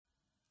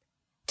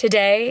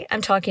Today,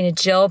 I'm talking to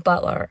Jill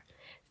Butler,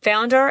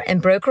 founder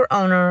and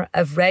broker-owner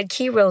of Red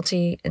Key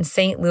Realty in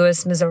St.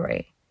 Louis,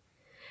 Missouri.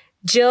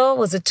 Jill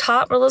was a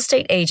top real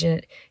estate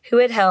agent who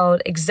had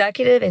held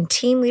executive and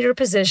team leader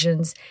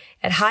positions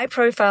at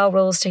high-profile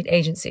real estate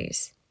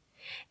agencies.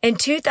 In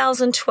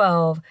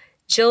 2012,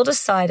 Jill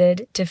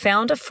decided to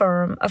found a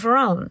firm of her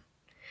own.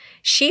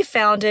 She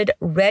founded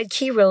Red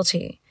Key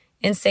Realty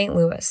in St.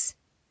 Louis.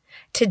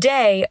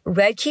 Today,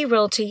 Red Key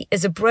Realty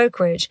is a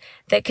brokerage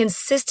that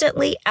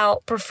consistently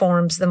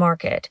outperforms the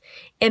market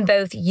in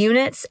both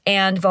units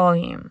and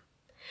volume.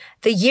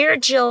 The year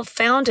Jill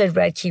founded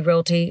Red Key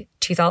Realty,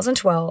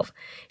 2012,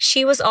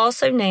 she was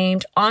also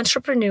named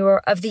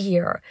Entrepreneur of the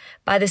Year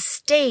by the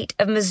state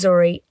of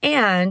Missouri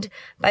and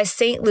by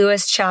St.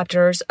 Louis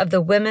chapters of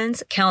the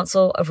Women's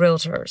Council of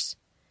Realtors.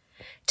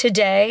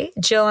 Today,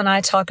 Jill and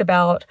I talk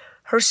about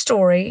her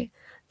story,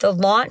 the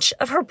launch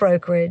of her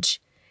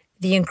brokerage,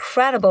 the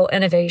incredible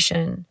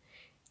innovation.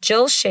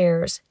 Jill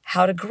shares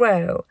how to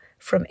grow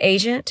from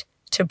agent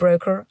to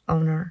broker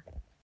owner.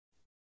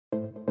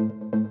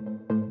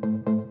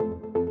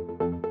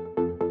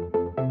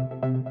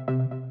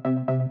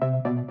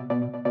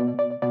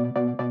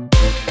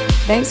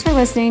 Thanks for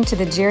listening to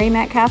the Jerry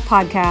Metcalf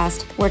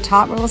podcast, where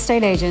top real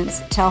estate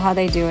agents tell how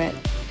they do it.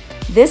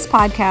 This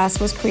podcast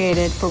was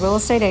created for real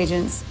estate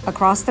agents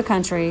across the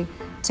country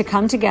to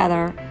come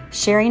together,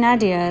 sharing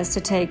ideas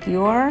to take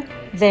your,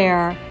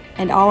 their,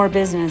 and our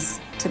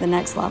business to the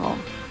next level.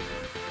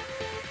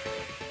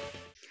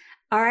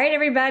 All right,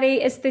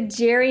 everybody, it's the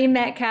Jerry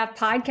Metcalf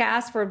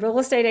podcast where real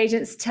estate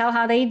agents tell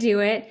how they do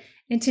it.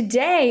 And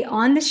today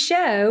on the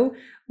show,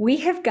 we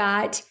have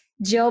got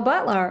Jill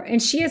Butler,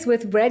 and she is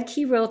with Red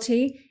Key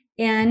Realty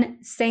in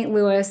St.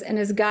 Louis and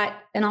has got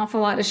an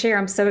awful lot to share.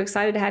 I'm so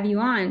excited to have you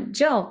on.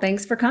 Jill,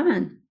 thanks for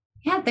coming.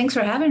 Yeah, thanks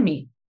for having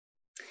me.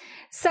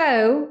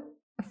 So,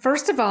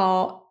 first of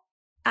all,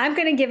 I'm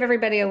going to give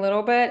everybody a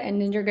little bit, and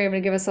then you're going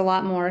to give us a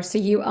lot more. So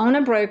you own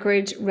a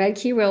brokerage, Red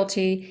Key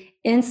Realty,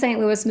 in St.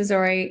 Louis,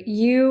 Missouri.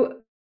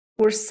 You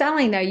were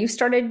selling, though.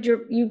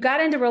 You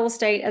got into real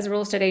estate as a real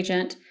estate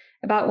agent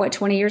about,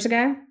 20 years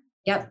ago?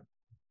 Yep.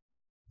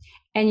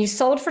 And you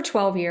sold for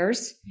 12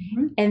 years.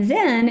 Mm-hmm. And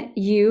then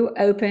you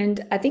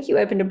opened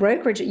a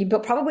brokerage. You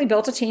probably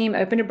built a team,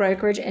 opened a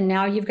brokerage, and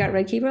now you've got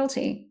Red Key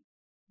Realty.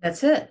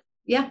 That's it.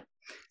 Yeah.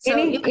 So,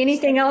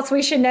 anything else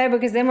we should know?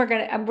 Because then we're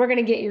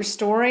gonna get your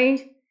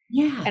story,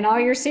 and all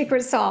your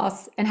secret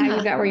sauce, and how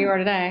you got where you are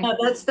today. No,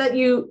 that's that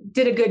you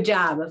did a good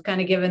job of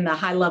kind of giving the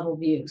high level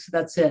view. So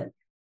that's it.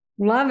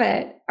 Love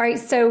it. All right.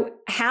 So,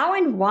 how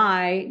and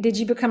why did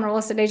you become a real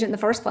estate agent in the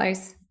first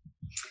place?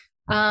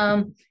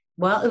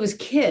 Well, it was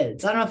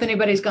kids. I don't know if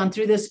anybody's gone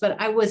through this, but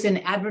I was in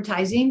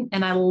advertising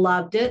and I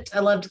loved it.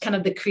 I loved kind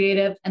of the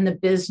creative and the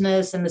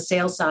business and the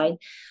sales side.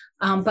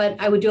 But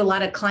I would do a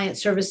lot of client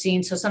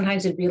servicing. So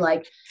sometimes it'd be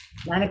like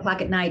 9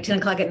 o'clock at night, 10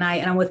 o'clock at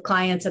night, and I'm with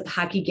clients at the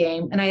hockey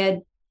game. And I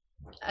had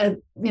a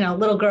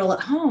little girl at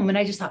home. And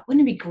I just thought,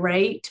 wouldn't it be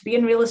great to be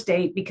in real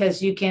estate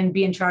because you can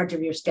be in charge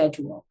of your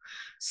schedule?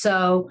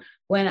 So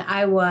when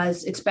I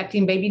was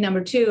expecting baby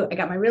number 2, I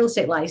got my real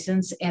estate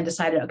license and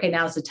decided, okay,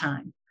 now's the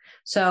time.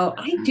 So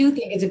I do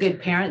think it's a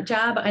good parent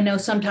job. I know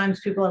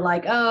sometimes people are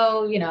like,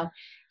 oh,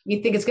 you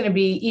think it's going to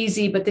be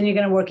easy, but then you're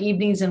going to work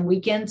evenings and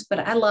weekends. But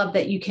I love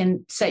that you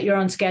can set your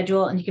own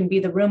schedule and you can be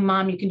the room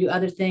mom, you can do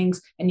other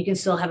things, and you can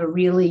still have a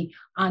really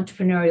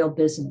entrepreneurial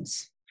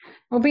business.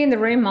 Well, being the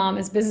room mom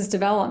is business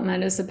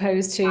development as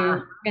opposed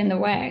to in the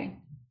way.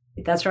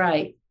 That's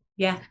right.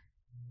 Yeah.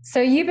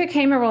 So you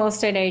became a real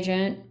estate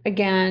agent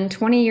again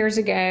 20 years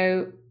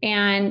ago,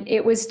 and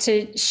it was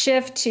to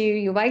shift to,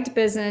 you liked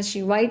business,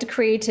 you liked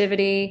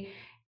creativity.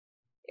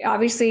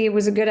 Obviously, it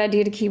was a good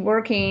idea to keep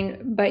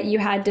working, but you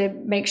had to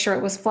make sure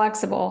it was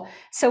flexible.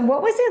 So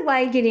what was it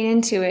like getting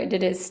into it?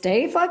 Did it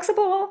stay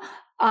flexible?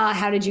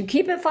 How did you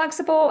keep it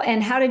flexible?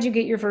 And how did you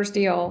get your first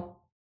deal?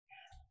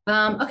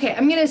 Okay,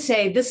 I'm going to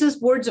say this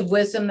is words of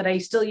wisdom that I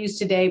still use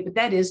today, but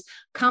that is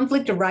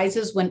conflict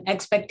arises when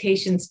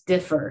expectations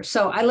differ.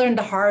 So I learned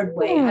the hard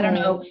way. I don't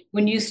know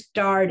when you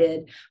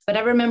started, but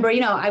I remember,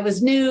 I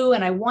was new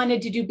and I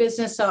wanted to do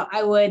business. So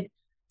I would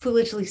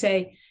foolishly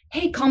say,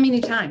 hey, call me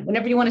anytime.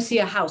 Whenever you want to see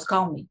a house,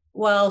 call me.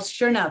 Well,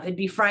 sure enough, it'd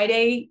be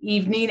Friday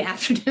evening,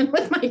 afternoon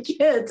with my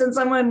kids, and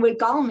someone would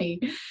call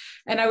me.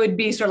 And I would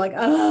be sort of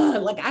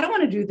like, I don't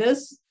want to do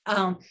this.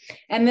 And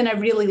then I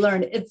really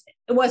learned it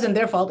wasn't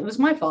their fault. It was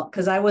my fault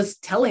because I was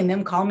telling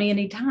them, call me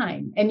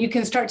anytime. And you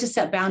can start to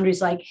set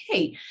boundaries like,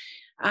 hey,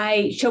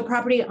 I show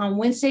property on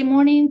Wednesday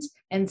mornings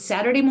and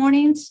Saturday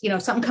mornings.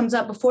 If something comes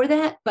up before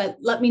that, but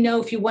let me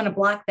know if you want to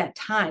block that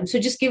time. So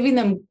just giving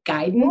them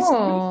guidance.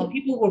 So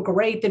people were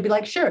great. They'd be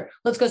like, sure,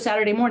 let's go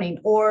Saturday morning,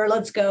 or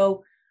let's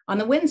go on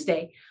the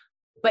Wednesday.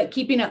 But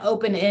keeping it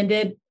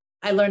open-ended,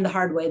 I learned the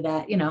hard way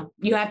that,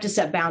 you have to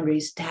set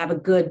boundaries to have a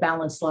good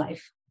balanced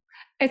life.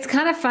 It's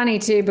kind of funny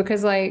too,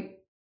 because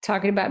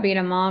talking about being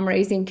a mom,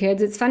 raising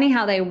kids, it's funny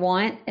how they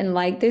want and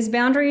like those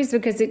boundaries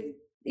because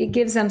it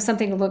gives them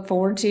something to look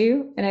forward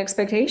to and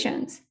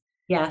expectations.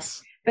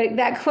 Yes. But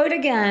that quote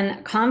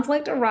again,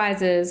 conflict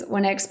arises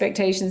when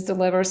expectations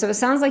deliver. So it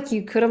sounds like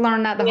you could have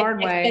learned that the When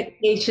hard way.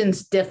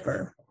 expectations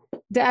differ.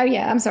 Oh,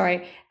 yeah, I'm sorry.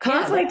 Yeah,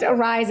 Conflict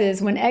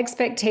arises when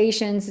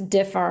expectations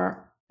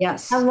differ.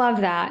 yes. I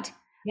love that.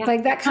 Yeah.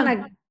 Like that kind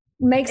of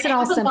makes it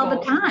all happens simple. all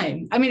the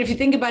time. I mean, if you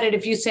think about it,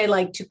 if you say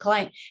like to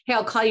client, hey,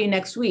 I'll call you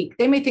next week,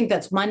 they may think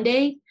that's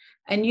Monday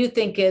and you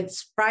think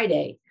it's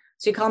Friday.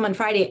 So you call them on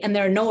Friday and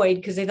they're annoyed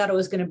because they thought it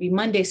was going to be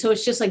Monday. So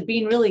it's just like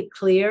being really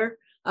clear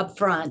up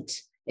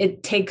front.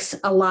 It takes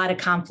a lot of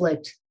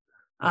conflict,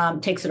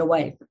 takes it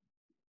away.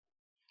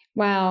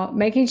 Wow.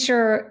 Making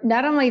sure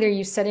not only are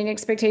you setting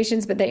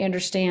expectations, but they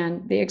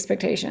understand the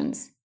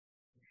expectations.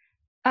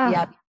 Oh,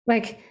 Yeah.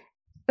 like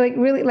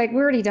really, like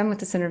we're already done with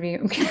this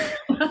interview.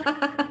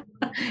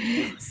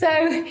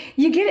 So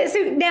you get it. So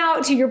now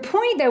to your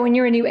point though, when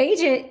you're a new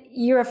agent,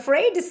 you're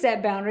afraid to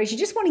set boundaries. You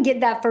just want to get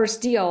that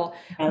first deal.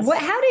 Yes.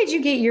 How did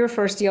you get your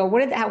first deal?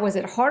 Was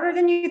it harder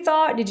than you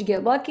thought? Did you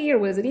get lucky or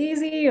was it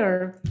easy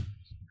or?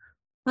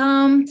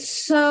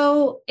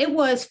 So it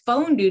was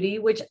phone duty,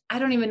 which I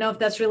don't even know if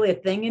that's really a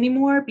thing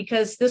anymore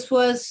because this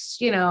was,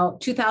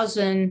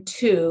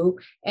 2002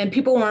 and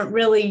people weren't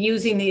really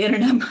using the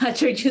internet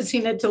much or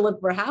using it to look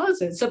for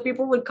houses. So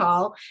people would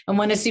call and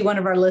want to see one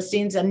of our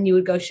listings and you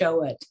would go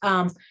show it.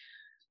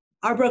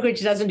 Our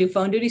brokerage doesn't do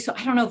phone duty. So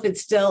I don't know if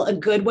it's still a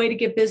good way to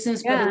get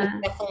business, but it was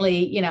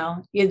definitely,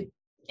 you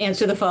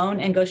answer the phone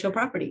and go show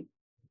property.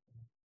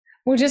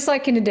 Well, just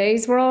like in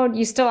today's world,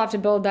 you still have to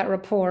build that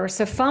rapport.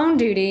 So phone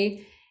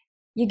duty,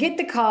 you get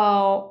the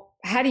call.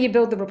 How do you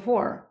build the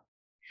rapport?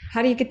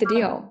 How do you get the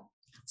deal?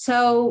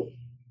 So,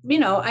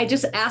 I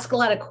just ask a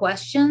lot of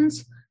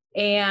questions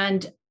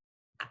and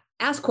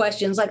ask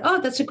questions like, oh,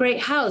 that's a great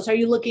house. Are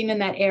you looking in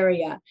that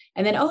area?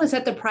 And then, oh, is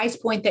that the price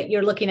point that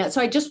you're looking at?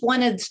 So I just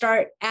wanted to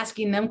start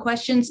asking them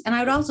questions. And I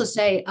would also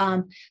say,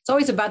 it's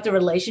always about the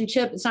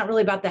relationship. It's not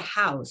really about the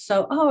house.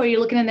 So, oh, are you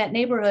looking in that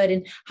neighborhood?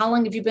 And how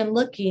long have you been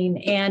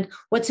looking? And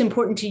what's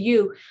important to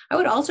you? I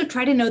would also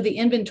try to know the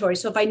inventory.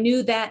 So if I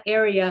knew that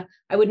area,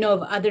 I would know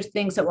of other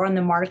things that were on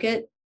the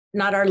market,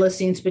 not our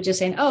listings, but just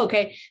saying, oh,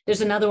 okay, there's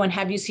another one.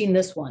 Have you seen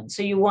this one?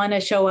 So you want to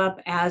show up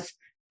as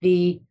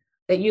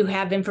that you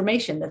have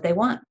information that they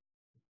want.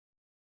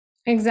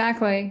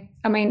 Exactly.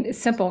 I mean, it's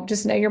simple.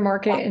 Just know your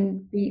market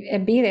and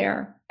be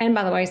there. And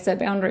by the way, set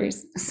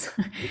boundaries.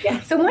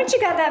 Yeah. So once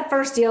you got that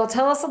first deal,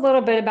 tell us a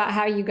little bit about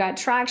how you got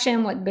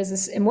traction, what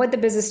the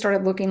business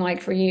started looking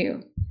like for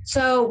you.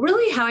 So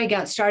really how I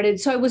got started.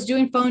 So I was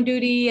doing phone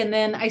duty and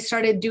then I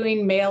started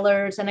doing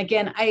mailers. And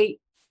again, I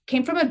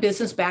came from a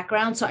business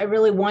background. So I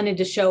really wanted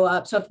to show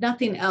up. So if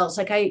nothing else,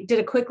 like I did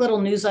a quick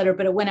little newsletter,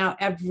 but it went out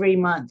every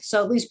month.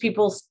 So at least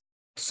people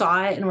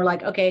saw it and were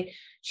like, okay,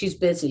 she's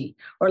busy,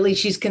 or at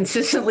least she's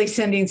consistently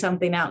sending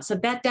something out. So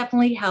that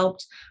definitely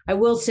helped. I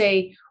will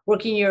say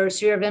working your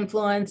sphere of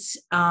influence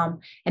and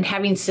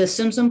having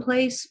systems in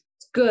place,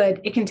 it's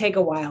good. It can take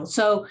a while.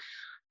 So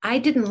I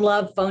didn't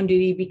love phone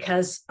duty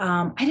because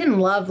I didn't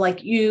love,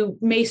 like, you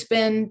may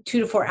spend 2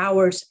 to 4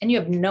 hours and you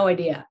have no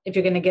idea if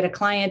you're going to get a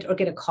client or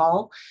get a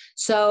call.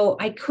 So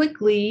I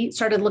quickly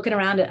started looking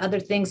around at other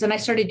things and I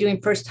started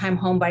doing first-time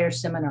home buyer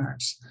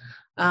seminars.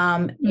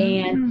 And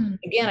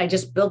again, I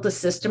just built a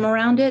system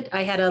around it.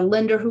 I had a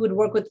lender who would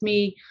work with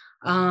me.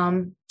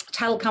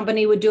 Title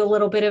company would do a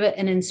little bit of it,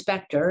 an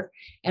inspector,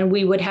 and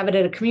we would have it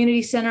at a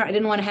community center. I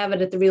didn't want to have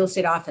it at the real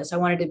estate office. I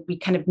wanted to be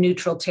kind of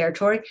neutral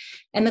territory.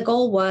 And the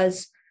goal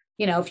was,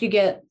 if you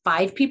get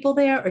 5 people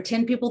there or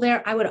 10 people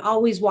there, I would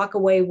always walk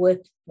away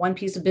with one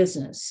piece of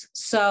business.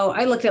 So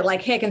I looked at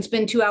like, hey, I can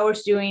spend 2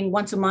 hours doing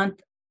once a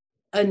month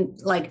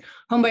and like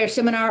home buyer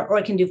seminar, or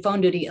I can do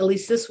phone duty. At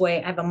least this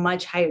way I have a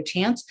much higher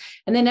chance.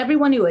 And then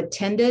everyone who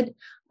attended,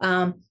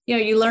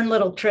 you learn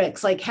little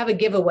tricks, like have a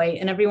giveaway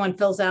and everyone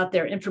fills out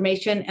their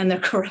information and their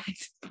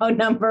correct phone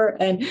number.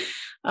 And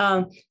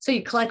so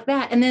you collect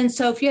that. And then,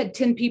 so if you had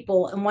 10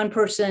 people and one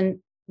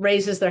person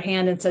raises their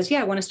hand and says, yeah,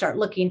 I want to start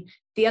looking,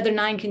 the other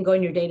 9 can go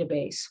in your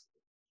database.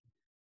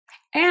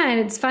 And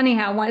it's funny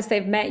how once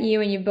they've met you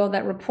and you build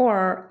that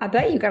rapport, I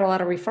bet you got a lot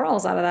of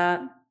referrals out of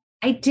that.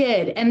 I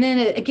did. And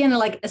then again,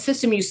 like a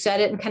system, you set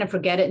it and kind of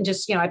forget it and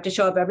just, I have to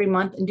show up every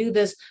month and do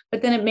this.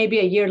 But then it may be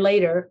a year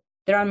later,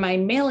 they're on my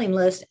mailing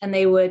list and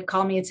they would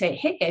call me and say,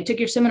 hey, I took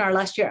your seminar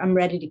last year. I'm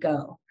ready to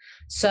go.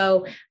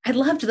 So I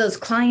loved those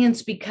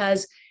clients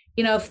because,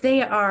 if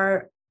they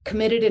are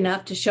committed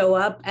enough to show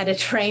up at a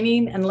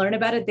training and learn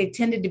about it, they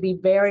tended to be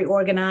very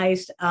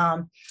organized.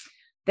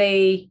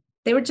 They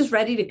were just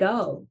ready to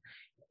go.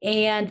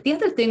 And the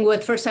other thing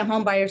with first-time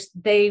home buyers,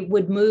 they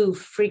would move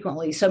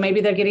frequently. So maybe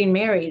they're getting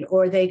married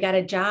or they got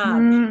a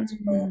job.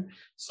 Mm-hmm.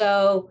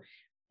 So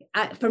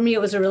for me,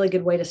 it was a really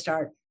good way to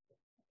start.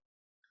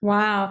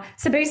 Wow.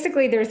 So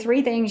basically, there are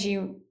 3 things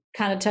you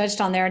kind of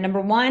touched on there.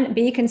 Number 1,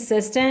 be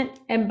consistent.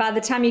 And by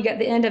the time you got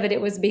the end of it, it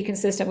was be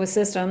consistent with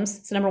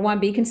systems. So number 1,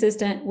 be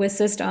consistent with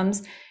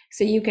systems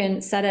so you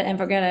can set it and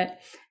forget it.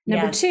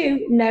 Number Yes.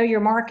 two, know your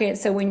market.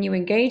 So when you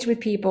engage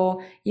with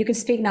people, you can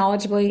speak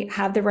knowledgeably,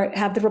 have the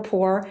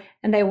rapport,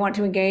 and they want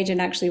to engage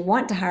and actually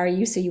want to hire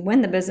you. So you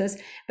win the business.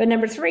 But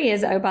number three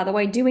is, oh, by the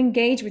way, do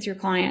engage with your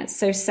clients.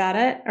 So set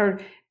it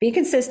or be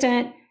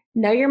consistent,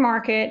 know your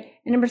market.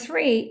 And number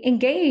three,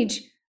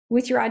 engage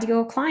with your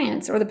ideal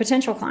clients or the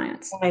potential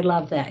clients. I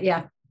love that.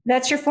 Yeah.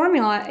 That's your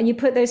formula. And you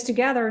put those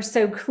together.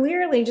 So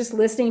clearly just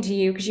listening to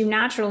you, because you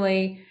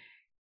naturally,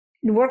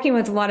 working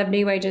with a lot of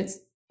new agents,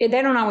 they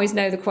don't always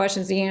know the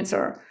questions to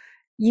answer.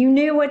 You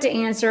knew what to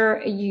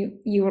answer.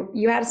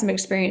 You had some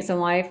experience in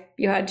life.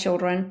 You had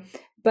children,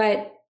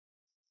 but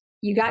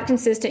you got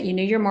consistent. You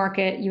knew your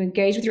market. You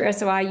engaged with your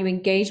SOI. You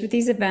engaged with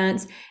these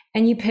events,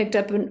 and you picked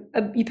up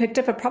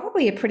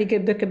probably a pretty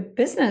good book of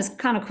business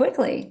kind of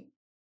quickly.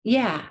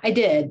 Yeah, I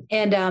did.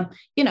 And,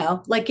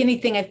 like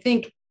anything, I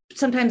think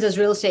sometimes as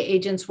real estate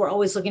agents, we're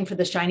always looking for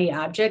the shiny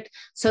object.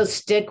 So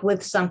stick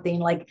with something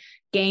like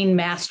gain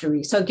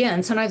mastery. So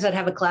again, sometimes I'd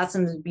have a class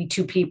and it'd be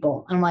 2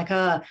 people. I'm like,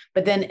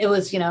 but then it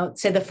was,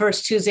 say the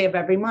first Tuesday of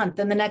every month,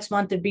 then the next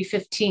month it'd be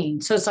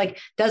 15. So it's like,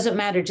 doesn't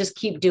matter. Just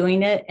keep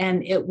doing it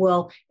and it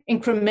will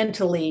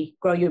incrementally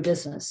grow your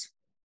business.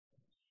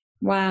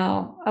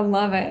 Wow. I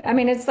love it. I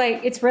mean,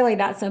 it's really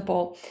that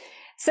simple.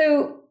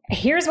 So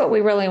here's what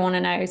we really want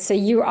to know. So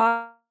you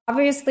are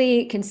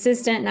obviously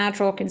consistent,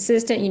 natural,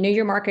 consistent. You knew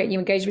your market, you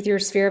engaged with your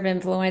sphere of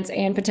influence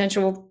and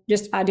potential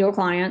just ideal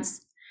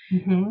clients.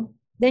 Mm-hmm.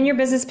 Then your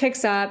business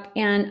picks up,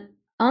 and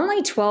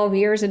only 12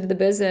 years into the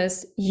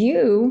business,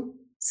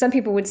 some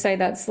people would say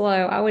that's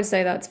slow. I would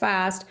say that's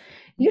fast.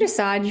 You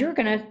decide you're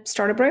going to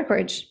start a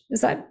brokerage.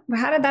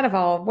 How did that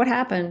evolve? What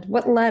happened?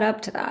 What led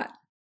up to that?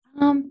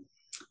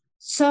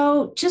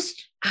 So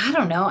just, I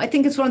don't know. I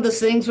think it's one of those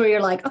things where you're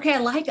like, okay,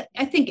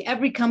 I think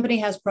every company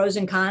has pros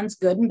and cons,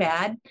 good and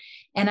bad.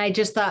 And I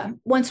just thought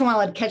once in a while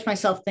I'd catch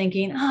myself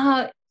thinking,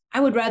 I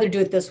would rather do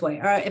it this way.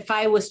 Or if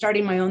I was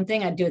starting my own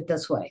thing, I'd do it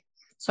this way.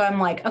 So I'm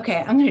like, okay,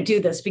 I'm going to do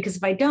this because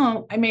if I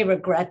don't, I may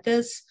regret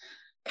this.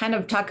 Kind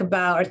of talk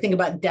about or think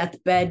about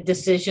deathbed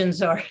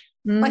decisions or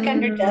like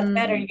on your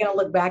deathbed, are you going to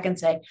look back and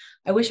say,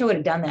 I wish I would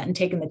have done that and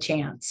taken the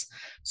chance.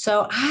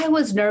 So I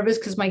was nervous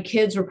because my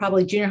kids were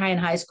probably junior high and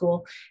high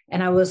school.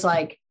 And I was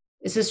like,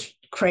 is this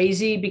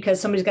crazy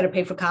because somebody's got to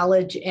pay for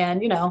college?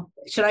 And,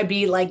 should I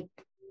be like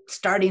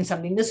starting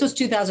something? This was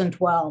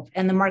 2012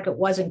 and the market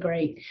wasn't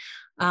great.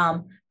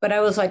 But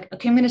I was like,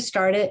 okay, I'm going to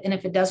start it. And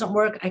if it doesn't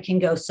work, I can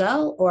go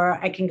sell or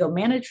I can go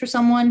manage for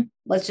someone.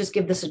 Let's just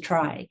give this a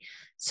try.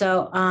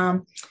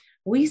 So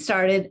we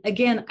started,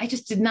 again, I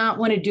just did not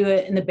want to do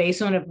it in the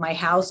basement of my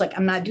house. Like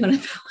I'm not doing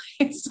it that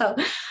way. So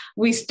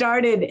we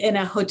started in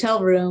a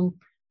hotel room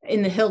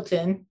in the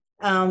Hilton,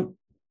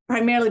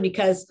 primarily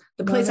because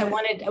the place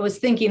I was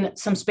thinking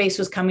some space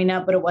was coming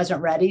up, but it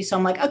wasn't ready. So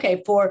I'm like,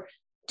 okay, for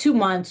 2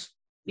 months,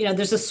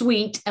 there's a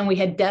suite and we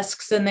had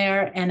desks in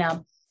there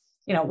and,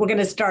 we're going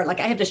to start, like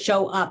I have to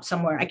show up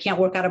somewhere. I can't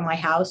work out of my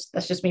house.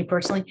 That's just me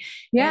personally.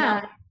 Yeah.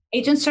 And,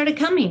 agents started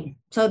coming.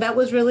 So that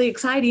was really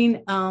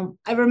exciting.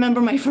 I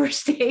remember my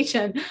first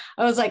agent,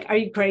 I was like, are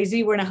you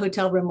crazy? We're in a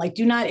hotel room. Like,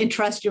 do not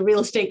entrust your real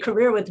estate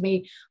career with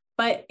me.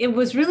 But it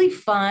was really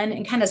fun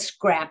and kind of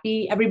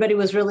scrappy. Everybody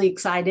was really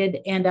excited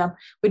and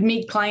would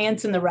meet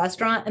clients in the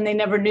restaurant and they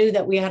never knew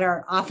that we had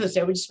our office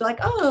there. We'd just be like,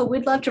 oh,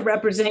 we'd love to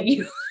represent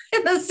you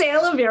in the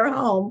sale of your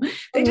home.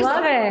 They just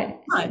love it.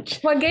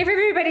 Much. Well, it gave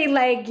everybody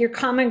like your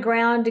common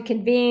ground to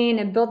convene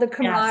and build the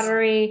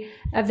camaraderie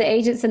of the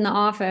agents in the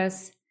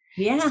office.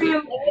 Yeah, so,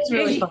 it was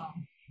really fun.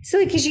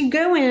 So because you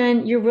go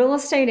in, you're a real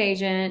estate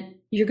agent,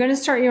 you're going to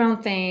start your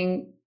own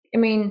thing. I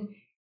mean,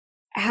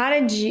 how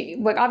did you,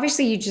 like,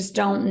 obviously you just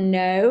don't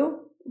know,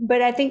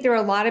 but I think there are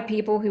a lot of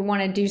people who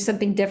want to do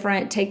something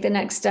different, take the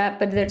next step,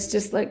 but it's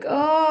just like,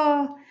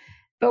 oh,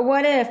 but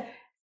what if,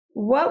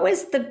 what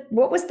was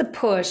the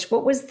push?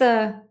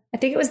 I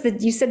think it was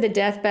you said the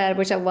deathbed,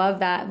 which I love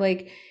that.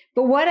 Like,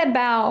 but what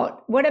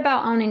about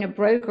owning a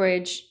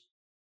brokerage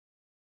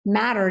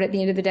mattered at the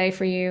end of the day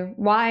for you?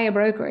 Why a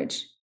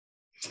brokerage?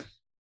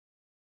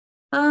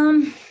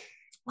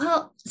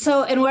 Well,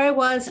 so, and where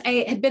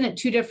I had been at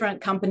 2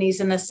 different companies,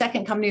 and the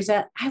second company is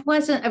that I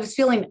was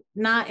feeling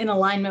not in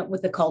alignment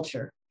with the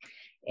culture.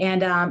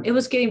 And it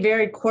was getting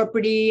very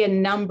corporate-y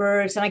and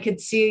numbers, and I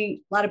could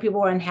see a lot of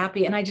people were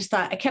unhappy. And I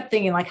kept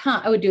thinking like,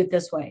 I would do it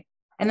this way.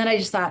 And then I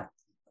just thought,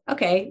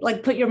 okay,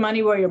 like put your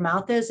money where your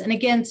mouth is. And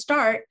again,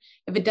 start.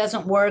 If it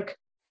doesn't work,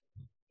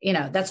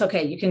 that's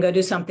okay. You can go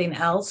do something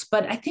else.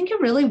 But I think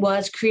it really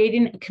was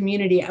creating a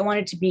community. I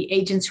wanted to be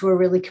agents who are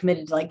really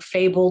committed to like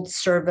fabled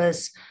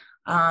service,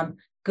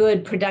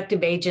 good,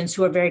 productive agents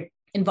who are very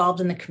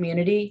involved in the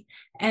community.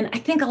 And I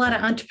think a lot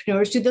of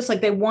entrepreneurs do this,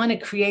 like they want to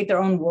create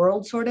their own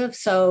world sort of.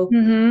 So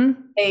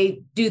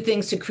they do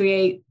things to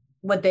create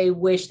what they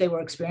wish they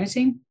were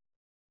experiencing.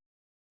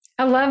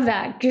 I love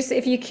that. Just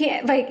if you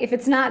can't, like, if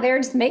it's not there,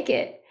 just make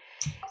it.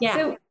 Yeah.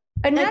 So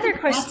another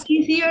question. That's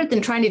easier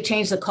than trying to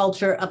change the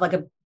culture of like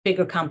a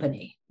bigger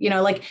company,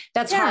 like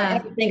that's hard. I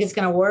don't think it's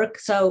going to work.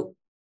 So,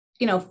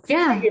 figure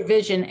out your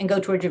vision and go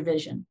towards your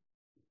vision.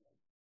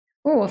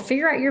 Oh, well,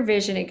 figure out your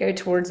vision and go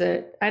towards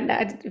it.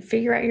 I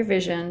figure out your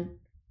vision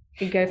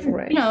and go for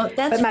it. That's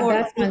But my for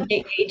best one,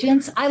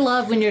 agents. I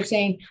love when you're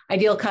saying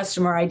ideal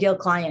customer, ideal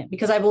client,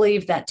 because I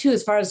believe that too,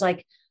 as far as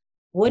like,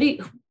 what do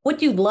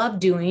you love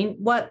doing?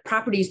 What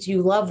properties do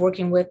you love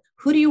working with?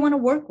 Who do you want to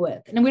work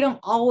with? And we don't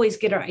always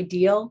get our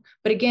ideal,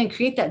 but again,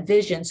 create that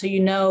vision so you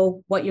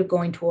know what you're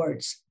going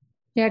towards.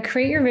 yeah,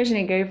 create your vision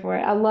and go for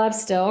it. I love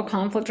still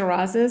conflict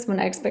arises when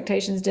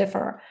expectations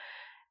differ.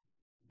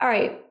 All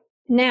right.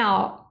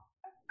 Now,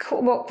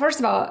 well, first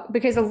of all,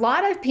 because a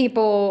lot of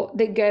people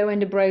that go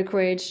into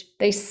brokerage,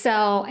 they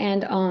sell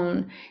and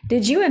own.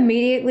 Did you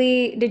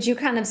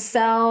kind of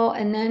sell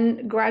and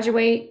then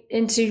graduate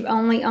into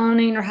only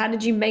owning, or how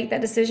did you make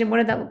that decision? What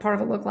did that part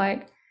of it look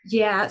like?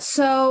 Yeah.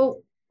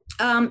 So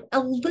a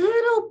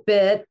little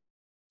bit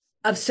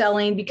of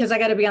selling, because I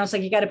got to be honest,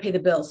 like you got to pay the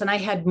bills. And I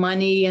had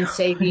money and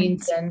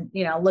savings and,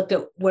 looked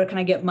at where can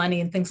I get money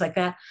and things like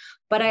that.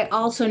 But I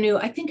also knew,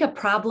 I think a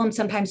problem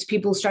sometimes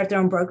people start their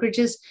own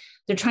brokerages,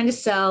 they're trying to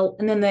sell,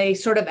 and then they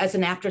sort of, as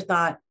an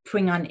afterthought,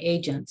 bring on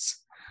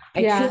agents.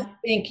 I truly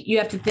think you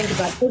have to think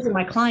about, those are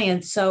my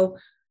clients. So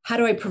how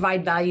do I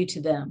provide value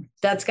to them?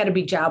 That's got to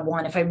be job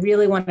one if I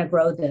really want to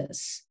grow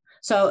this.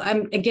 So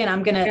I'm going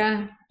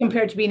to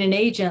compare it to being an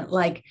agent.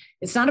 Like,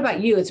 it's not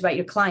about you, it's about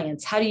your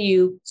clients. How do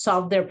you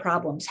solve their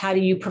problems? How do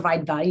you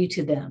provide value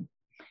to them?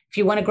 If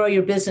you want to grow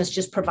your business,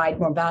 just provide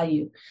more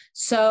value.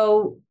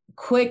 So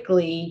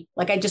quickly,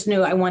 like I just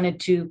knew I wanted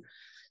to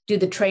do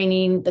the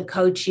training, the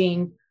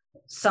coaching,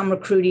 some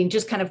recruiting,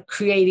 just kind of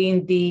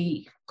creating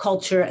the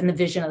culture and the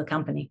vision of the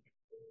company.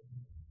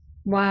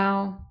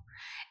 Wow.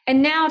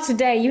 And now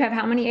today you have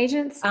how many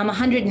agents?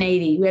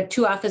 180. We have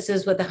 2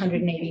 offices with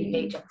 180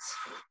 agents.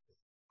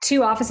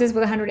 2 offices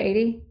with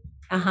 180?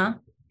 Uh-huh.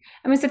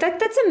 I mean, so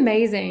that's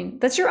amazing.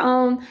 That's your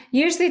own.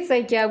 Usually it's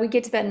like, yeah, we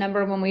get to that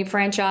number when we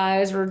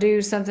franchise or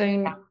do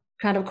something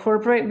kind of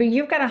corporate, but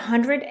you've got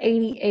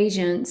 180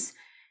 agents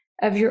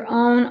of your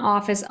own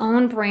office,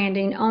 own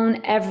branding,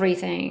 own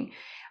everything.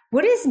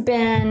 What has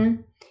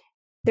been,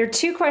 there are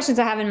 2 questions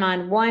I have in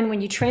mind. One,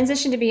 when you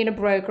transitioned to being a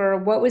broker,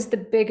 what was the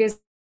biggest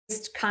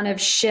kind of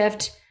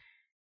shift?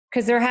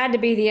 Because there had to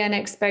be the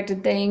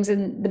unexpected things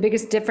and the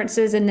biggest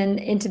differences, and then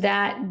into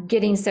that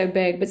getting so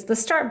big. But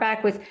let's start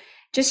back with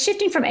just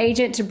shifting from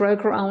agent to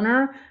broker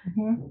owner.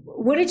 Mm-hmm.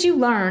 What did you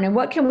learn, and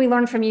what can we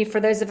learn from you for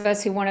those of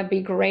us who want to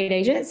be great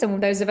agents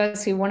and those of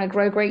us who want to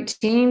grow great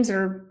teams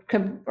or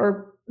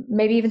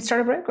maybe even start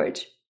a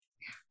brokerage?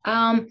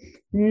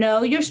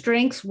 Know your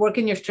strengths, work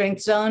in your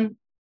strength zone,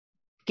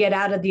 get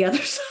out of the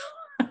other zone.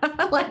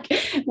 Like,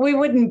 we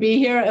wouldn't be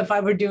here if I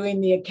were doing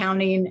the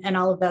accounting and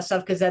all of that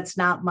stuff, because that's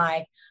not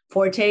my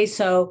forte.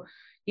 So,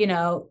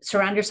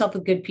 surround yourself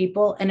with good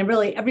people, and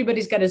really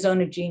everybody's got a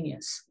zone of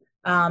genius.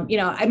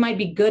 I might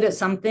be good at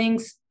some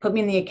things, put me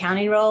in the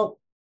accounting role,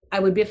 I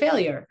would be a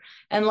failure.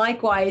 And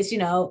likewise,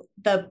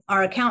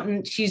 our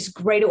accountant, she's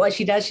great at what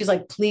she does. She's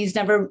like,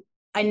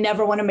 I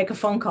never want to make a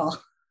phone call.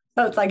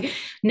 So it's like,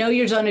 know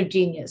your zone of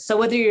genius. So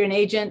whether you're an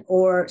agent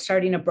or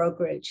starting a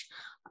brokerage,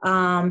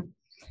 know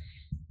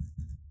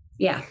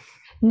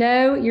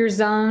your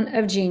zone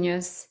of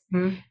genius.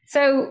 Mm-hmm.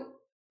 So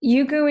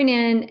you going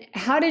in,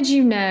 how did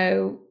you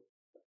know?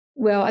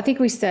 Well, I think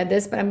we said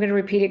this, but I'm going to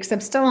repeat it because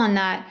I'm still on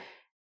that.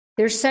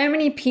 There's so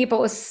many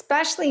people,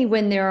 especially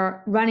when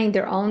they're running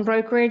their own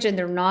brokerage and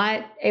they're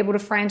not able to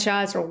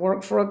franchise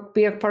or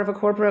be a part of a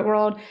corporate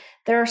world.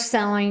 They're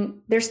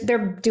selling,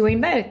 they're doing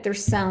both. They're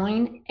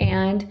selling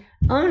and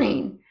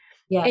owning.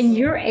 Yes. And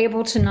you're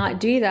able to not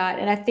do that.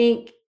 And I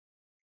think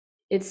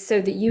it's so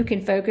that you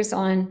can focus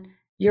on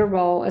your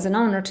role as an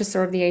owner to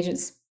serve the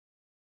agents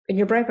in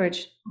your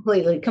brokerage.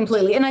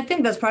 Completely. And I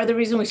think that's part of the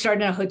reason we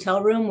started in a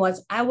hotel room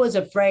was I was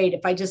afraid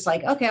if I just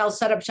I'll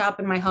set up shop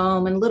in my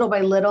home, and little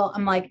by little,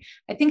 I'm like,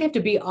 I think I have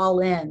to be all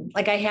in.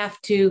 Like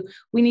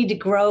we need to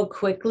grow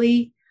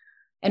quickly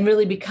and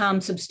really become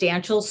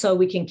substantial so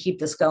we can keep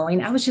this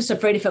going. I was just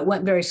afraid if it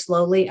went very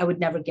slowly, I would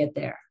never get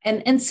there.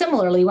 And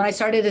similarly, when I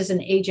started as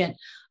an agent,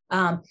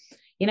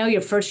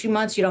 your first few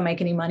months, you don't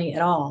make any money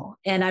at all.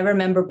 And I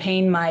remember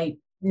paying my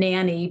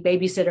nanny,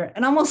 babysitter,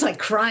 and almost like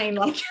crying,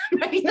 like I'm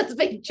writing this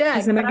big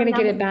check. Am I going to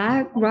get it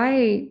back?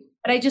 Right.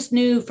 But I just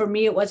knew for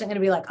me, it wasn't going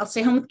to be like, I'll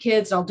stay home with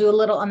kids and I'll do a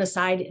little on the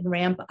side and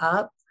ramp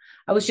up.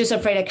 I was just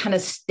afraid I'd kind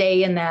of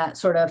stay in that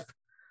sort of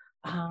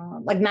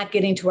not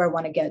getting to where I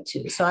want to get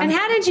to. So, and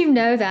how did you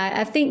know that?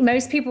 I think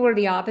most people are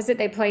the opposite.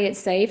 They play it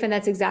safe, and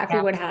that's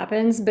exactly what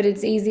happens, but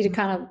it's easy to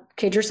kind of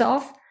kid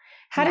yourself.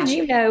 How did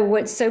you know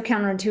what's so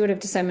counterintuitive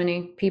to so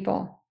many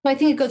people? I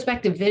think it goes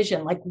back to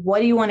vision. Like,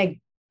 where do you want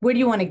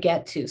to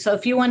get to? So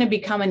if you want to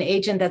become an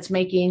agent that's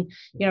making,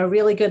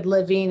 really good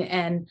living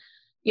and,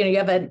 you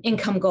have an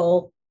income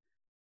goal,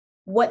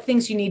 what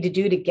things you need to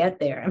do to get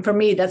there. And for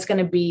me, that's going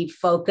to be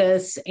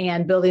focus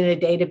and building a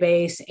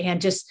database, and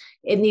just,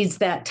 it needs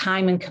that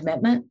time and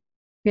commitment.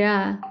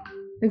 Yeah,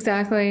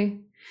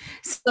 exactly.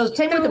 So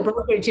same with the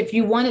brokerage. If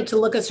you want it to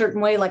look a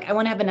certain way, like I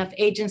want to have enough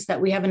agents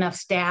that we have enough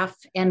staff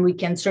and we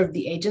can serve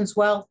the agents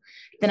well,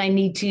 then I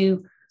need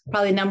to,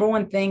 probably number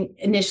one thing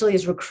initially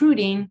is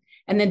recruiting.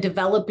 and then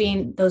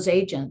developing those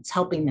agents,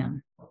 helping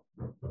them.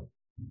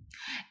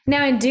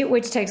 Now,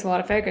 which takes a lot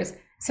of focus.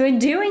 So in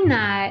doing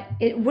that,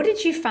 what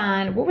did you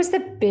find? What was the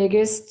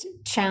biggest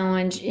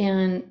challenge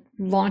in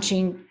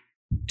launching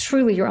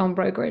truly your own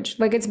brokerage?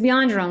 Like it's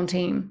beyond your own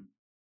team.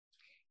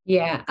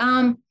 Yeah.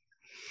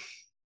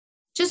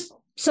 Just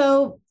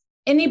so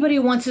anybody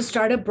who wants to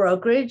start a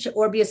brokerage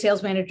or be a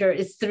sales manager,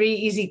 it's 3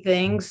 easy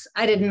things.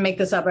 I didn't make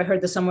this up. I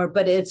heard this somewhere,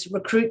 but it's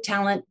recruit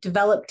talent,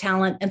 develop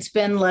talent, and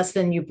spend less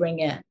than you bring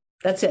in.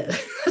 That's it.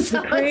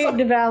 Recruit,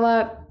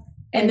 develop,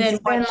 and then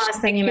spend less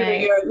than you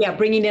make.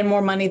 Bringing in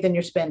more money than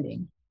you're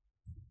spending.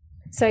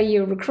 So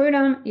you recruit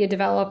them, you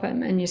develop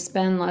them, and you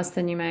spend less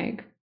than you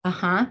make.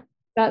 Uh-huh.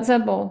 That's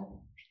simple.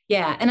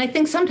 Yeah. And I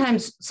think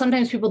sometimes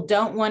people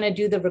don't want to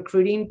do the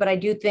recruiting, but I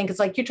do think it's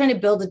like you're trying to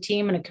build a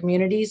team and a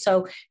community.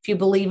 So if you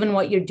believe in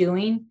what you're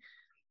doing,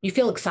 you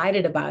feel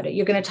excited about it.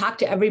 You're going to talk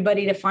to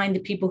everybody to find the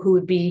people who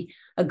would be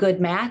a good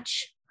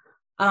match.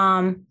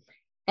 And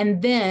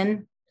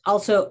then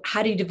also,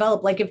 how do you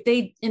develop? Like if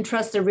they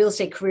entrust their real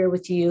estate career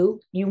with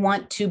you, you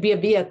want to be a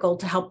vehicle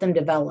to help them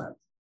develop.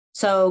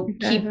 So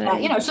keep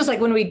that, it's just like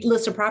when we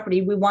list a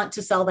property, we want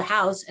to sell the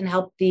house and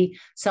help the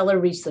seller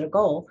reach their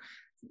goal.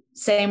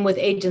 Same with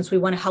agents. We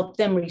want to help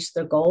them reach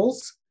their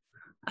goals.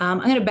 I'm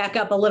going to back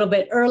up a little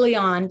bit early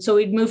on. So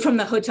we'd moved from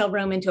the hotel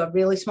room into a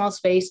really small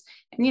space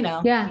and,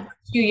 a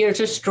few years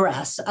of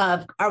stress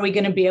of, are we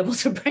going to be able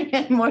to bring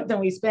in more than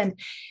we spend?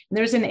 And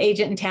there's an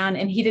agent in town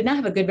and he did not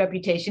have a good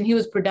reputation. He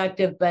was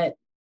productive, but,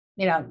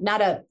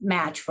 not a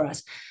match for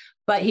us.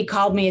 But he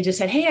called me and just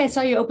said, hey, I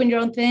saw you opened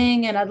your own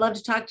thing and I'd love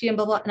to talk to you and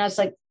blah, blah. And I was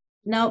like,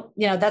 no,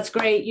 that's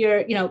great.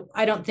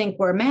 I don't think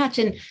we're a match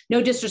and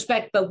no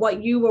disrespect, but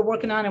what you were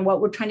working on and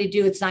what we're trying to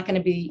do, it's not going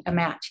to be a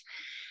match.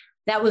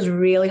 That was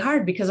really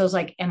hard because I was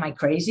like, am I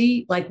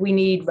crazy? Like we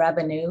need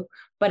revenue,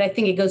 but I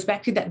think it goes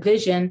back to that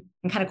vision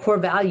and kind of core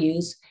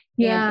values.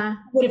 Yeah. And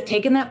would have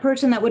taken that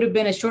person, that would have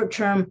been a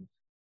short-term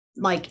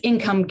like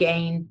income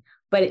gain,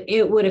 but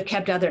it would have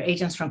kept other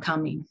agents from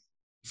coming.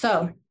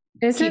 So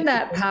isn't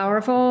that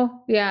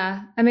powerful?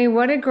 Yeah. I mean,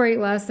 what a great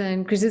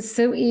lesson, because it's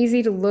so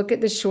easy to look at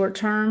the short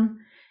term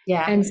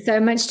and so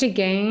much to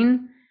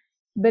gain.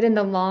 But in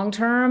the long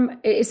term,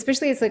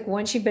 especially it's like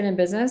once you've been in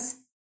business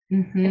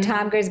and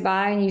time goes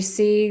by and you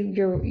see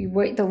you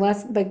wait the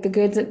less like the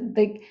goods,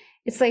 like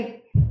it's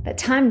like that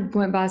time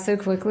went by so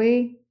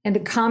quickly and the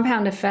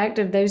compound effect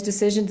of those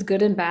decisions,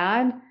 good and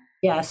bad.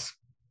 Yes.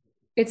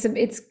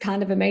 It's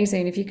kind of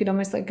amazing if you could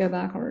almost like go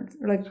backwards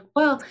or like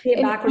see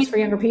it backwards for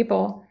younger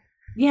people.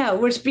 Yeah,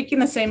 we're speaking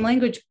the same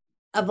language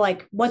of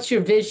like, what's your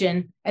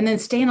vision? And then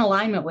stay in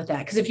alignment with that.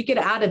 Because if you get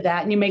out of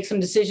that and you make some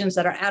decisions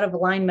that are out of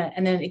alignment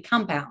and then it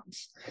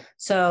compounds.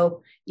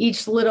 So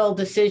each little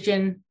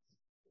decision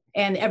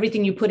and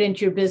everything you put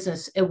into your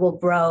business, it will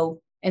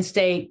grow and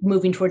stay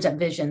moving towards that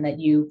vision that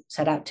you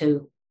set out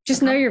to.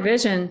 Just know your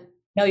vision.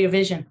 Know your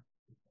vision.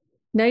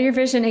 Know your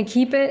vision and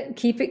keep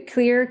it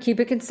clear, keep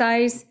it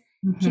concise,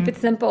 keep it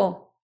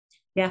simple.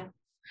 Yeah.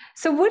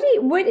 So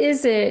what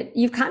is it?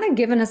 You've kind of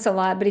given us a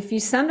lot, but if you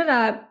summed it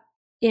up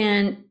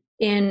in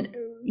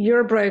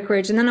your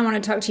brokerage, and then I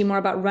want to talk to you more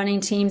about running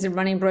teams and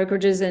running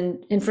brokerages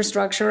and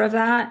infrastructure of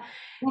that.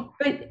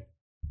 But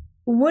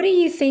what do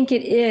you think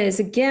it is?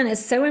 Again,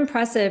 it's so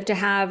impressive to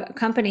have a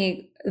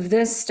company of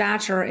this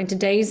stature in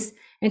today's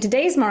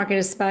market,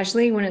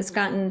 especially when it's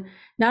gotten,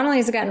 not only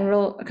has it gotten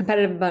real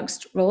competitive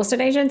amongst real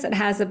estate agents, it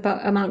has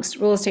amongst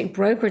real estate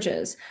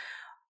brokerages.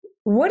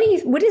 What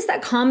is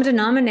that common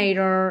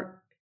denominator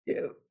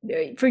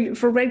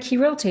for Red Key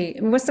Realty?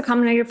 And what's the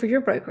common denominator for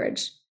your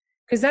brokerage?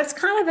 Because that's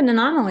kind of an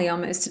anomaly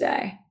almost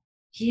today.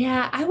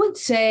 Yeah, I would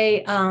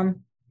say, I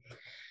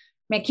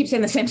keep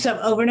saying the same stuff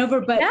over and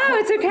over, but no,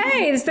 it's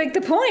okay. It's like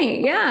the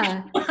point.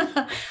 Yeah.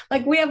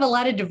 Like we have a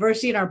lot of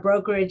diversity in our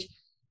brokerage.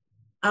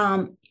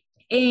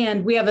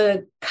 And we have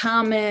a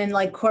common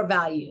like core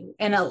value.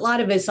 And a lot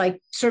of it's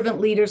like servant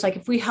leaders. Like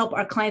if we help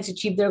our clients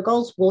achieve their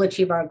goals, we'll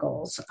achieve our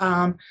goals.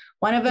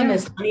 One of them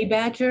is Honey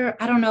Badger.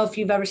 I don't know if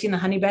you've ever seen the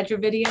Honey Badger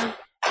video.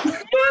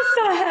 Yes,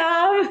 I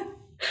have.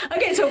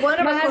 Okay, so one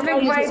of my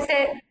husband quotes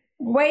it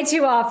way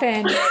too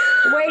often.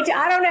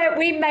 I don't know.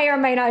 We may or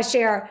may not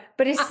share,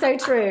 but it's so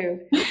true.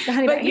 The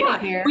honey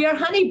badger. We are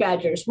honey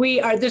badgers.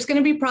 There's going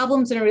to be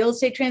problems in a real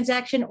estate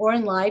transaction or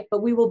in life,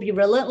 but we will be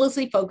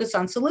relentlessly focused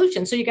on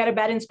solutions. So you got a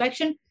bad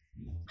inspection?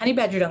 Honey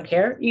badger don't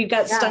care. You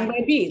got stung by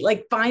a bee.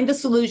 Like find the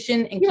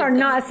solution. And you are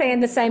not saying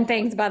the same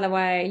things, by the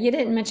way. You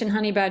didn't mention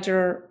honey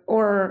badger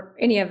or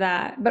any of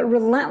that, but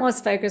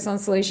relentless focus on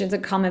solutions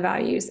and common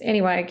values.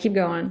 Anyway, keep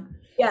going.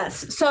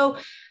 Yes.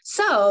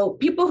 So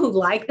people who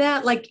like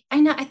that, like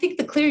I think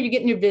the clearer you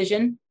get in your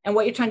vision and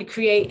what you're trying to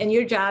create, and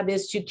your job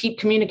is to keep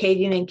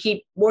communicating and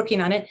keep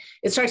working on it,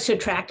 it starts to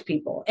attract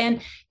people.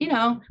 And,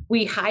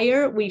 we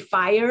hire, we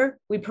fire,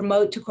 we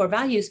promote to core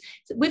values.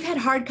 We've had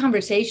hard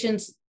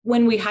conversations.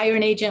 When we hire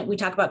an agent, we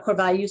talk about core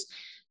values.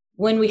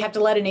 When we have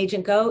to let an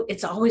agent go,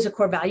 it's always a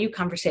core value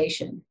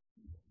conversation.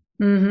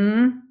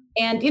 Mm-hmm.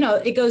 And,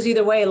 it goes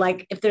either way.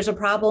 Like if there's a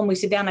problem, we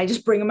sit down, I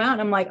just bring them out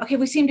and I'm like, okay,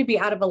 we seem to be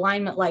out of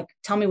alignment. Like,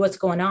 tell me what's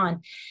going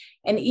on.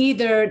 And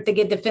either they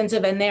get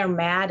defensive and they're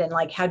mad and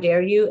like, how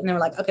dare you? And they're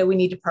like, okay, we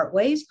need to part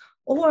ways.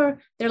 Or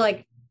they're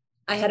like,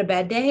 I had a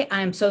bad day.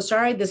 I'm so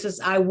sorry.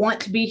 I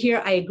want to be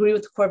here. I agree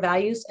with the core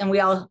values. And we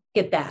all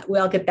get that. We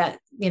all get that,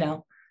 grace.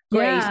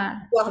 Yeah.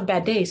 We all have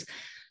bad days.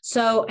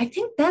 So I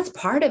think that's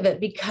part of it,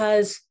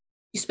 because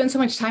you spend so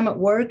much time at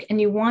work and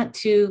you want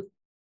to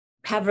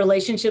have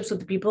relationships with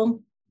the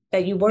people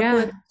that you work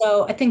with.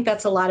 So I think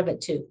that's a lot of it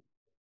too.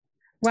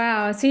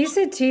 Wow. So you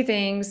said two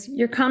things,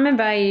 your common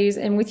values,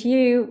 and with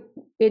you,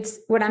 it's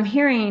what I'm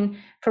hearing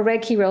for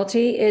Red Key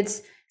Realty,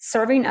 it's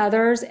serving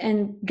others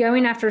and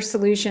going after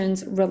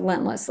solutions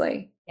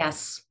relentlessly.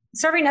 Yes.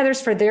 Serving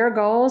others for their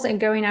goals and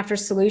going after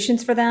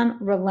solutions for them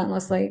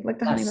relentlessly, like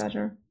the honey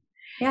badger.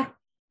 Yeah.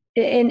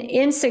 And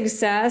in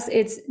success,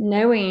 it's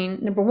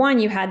knowing, number one,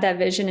 you had that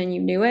vision and you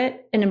knew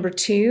it. And number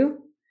two,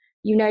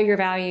 you know your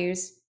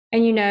values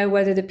and you know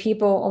whether the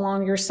people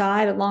along your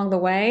side along the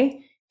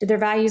way, did their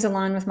values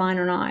align with mine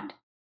or not?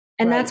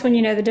 And that's when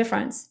you know the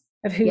difference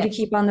of who to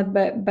keep on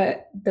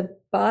the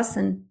bus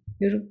and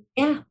who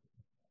to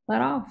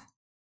let off.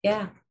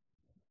 Yeah.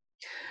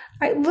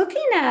 All right.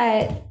 Looking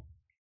at,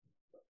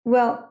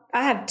 well,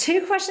 I have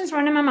two questions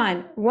running in my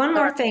mind. One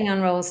more thing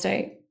on real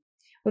estate.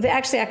 Well,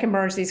 actually, I can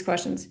merge these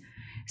questions.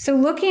 So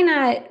looking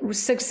at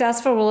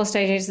successful real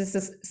estate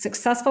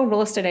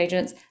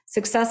agents,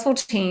 successful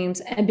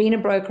teams, and being a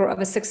broker of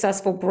a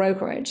successful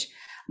brokerage.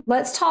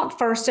 Let's talk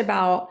first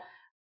about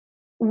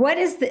what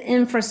is the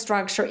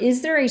infrastructure?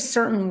 Is there a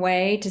certain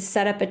way to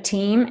set up a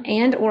team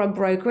and or a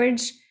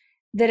brokerage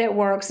that it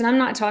works? And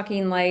I'm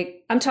talking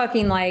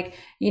like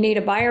you need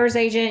a buyer's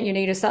agent, you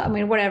need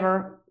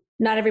whatever.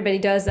 Not everybody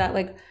does that.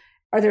 Like,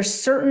 are there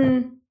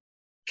certain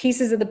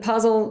pieces of the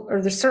puzzle,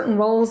 or there's certain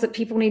roles that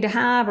people need to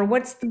have,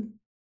 or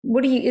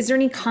is there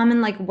any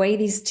common way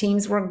these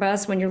teams work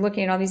best when you're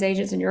looking at all these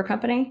agents in your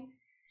company?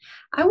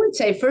 I would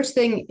say first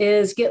thing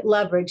is get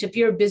leverage. If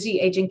you're a busy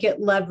agent,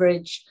 get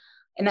leverage.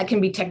 And that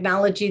can be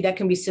technology, that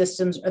can be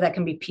systems, or that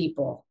can be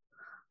people.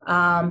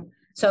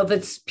 So if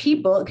it's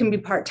people, it can be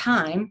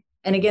part-time.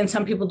 And again,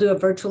 some people do a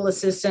virtual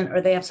assistant,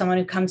 or they have someone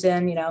who comes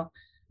in,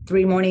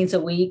 3 mornings a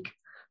week.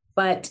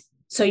 But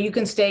so you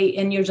can stay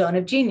in your zone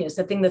of genius,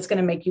 the thing that's going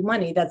to make you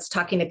money. That's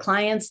talking to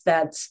clients,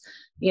 that's,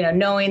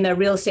 knowing the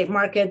real estate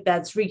market,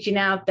 that's reaching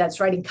out, that's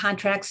writing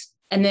contracts.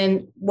 And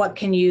then what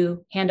can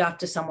you hand off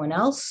to someone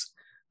else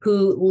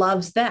who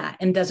loves that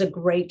and does a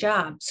great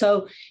job?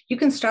 So you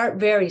can start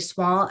very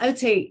small. I would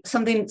say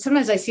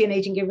sometimes I see an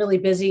agent get really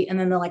busy and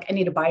then they're like, I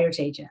need a buyer's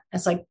agent.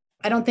 It's like,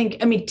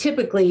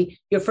 typically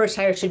your first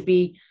hire should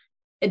be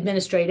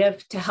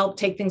administrative to help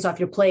take things off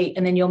your plate,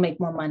 and then you'll make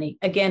more money.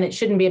 Again, it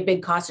shouldn't be a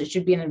big cost. It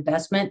should be an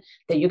investment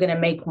that you're going to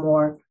make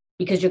more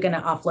because you're going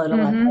to offload a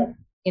lot more.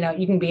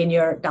 You can be in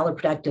your dollar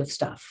productive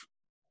stuff.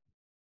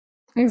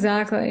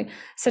 Exactly.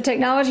 So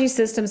technology,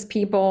 systems,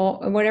 people,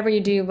 whatever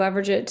you do,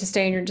 leverage it to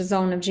stay in your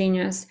zone of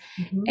genius.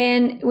 Mm-hmm.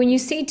 And when you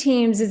see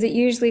teams, is it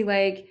usually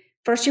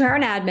first you hire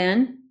an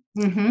admin,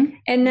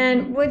 and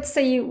then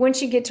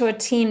once you get to a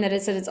team that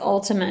is at its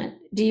ultimate,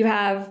 do you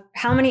have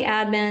how many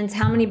admins,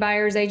 how many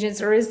buyers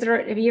agents, or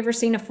have you ever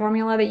seen a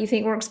formula that you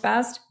think works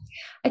best?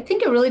 I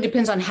think it really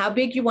depends on how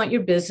big you want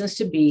your business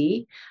to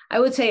be. I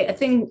would say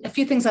a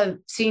few things I've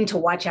seen to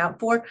watch out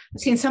for. I've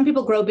seen some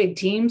people grow big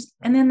teams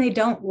and then they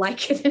don't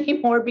like it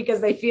anymore because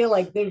they feel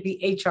like they're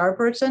the HR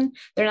person.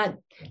 They're not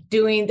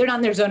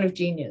in their zone of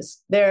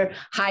genius. They're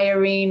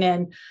hiring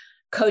and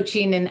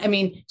coaching.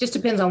 And just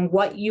depends on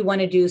what you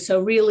want to do. So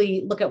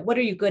really look at what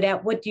are you good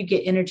at? What do you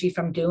get energy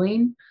from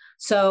doing?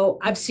 So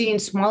I've seen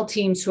small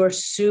teams who are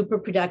super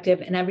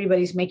productive and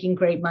everybody's making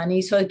great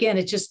money. So again,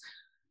 it's just,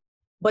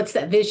 what's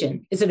that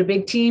vision? Is it a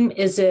big team?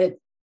 Is it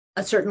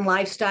a certain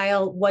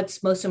lifestyle?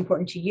 What's most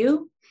important to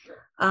you?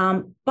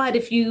 But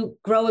if you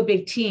grow a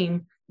big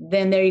team,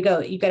 then there you go.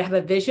 You got to have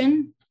a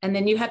vision. And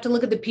then you have to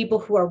look at the people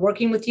who are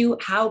working with you.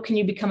 How can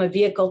you become a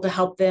vehicle to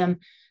help them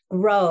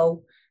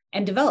grow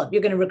and develop?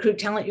 You're going to recruit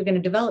talent. You're going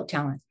to develop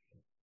talent.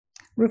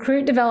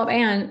 Recruit, develop,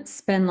 and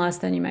spend less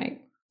than you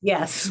make.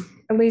 Yes.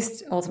 At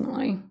least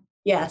ultimately.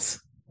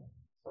 Yes.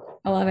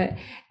 I love it.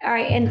 All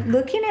right. And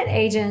looking at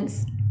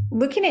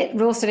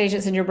real estate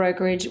agents in your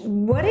brokerage,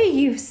 what do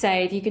you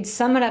say, if you could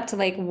sum it up to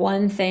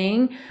one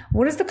thing,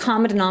 what is the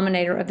common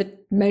denominator of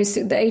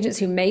the agents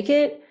who make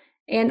it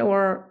and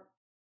or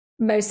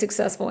most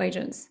successful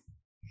agents?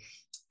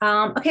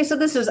 Okay. So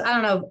this is, I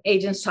don't know if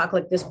agents talk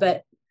like this,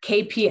 but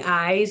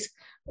KPIs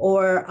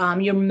or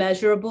your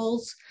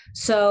measurables.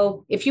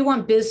 So if you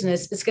want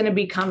business, it's going to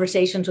be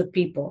conversations with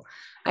people.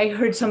 I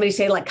heard somebody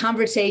say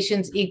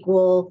conversations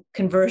equal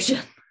conversion.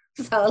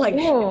 So if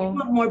you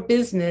want more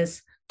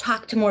business,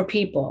 talk to more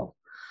people.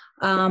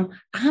 I'm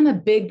a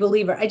big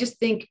believer. I just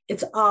think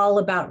it's all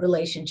about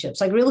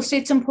relationships. Real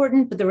estate's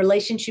important, but the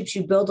relationships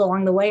you build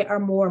along the way are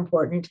more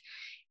important.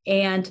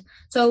 And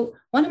so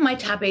one of my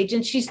top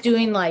agents, she's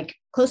doing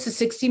close to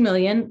 60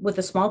 million with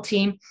a small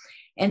team,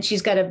 and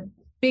she's got a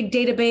big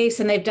database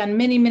and they've done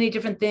many, many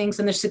different things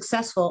and they're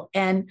successful.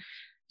 And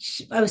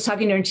I was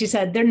talking to her and she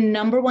said, their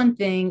number one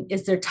thing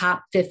is their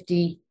top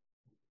 50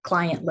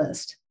 client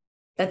list.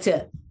 That's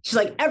it. She's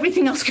like,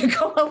 everything else could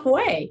go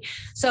away.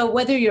 So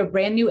whether you're a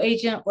brand new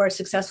agent or a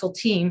successful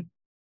team,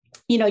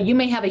 you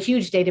may have a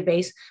huge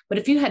database, but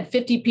if you had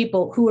 50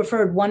 people who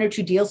referred 1 or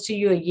 2 deals to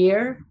you a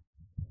year,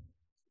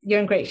 you're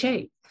in great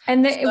shape.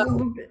 And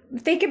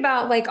think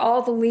about like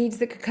all the leads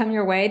that could come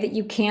your way that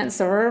you can't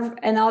serve,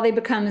 and all they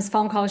become is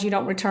phone calls you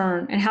don't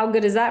return. And how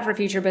good is that for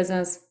future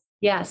business?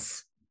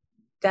 Yes,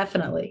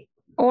 definitely.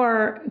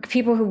 Or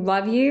people who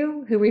love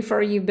you, who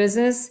refer you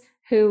business,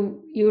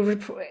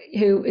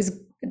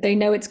 they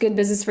know it's good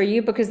business for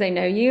you because they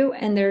know you,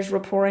 and there's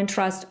rapport and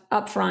trust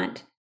up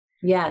front.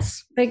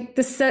 Yes. Like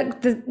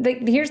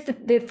here's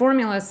the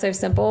formula is so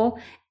simple.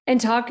 And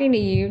talking to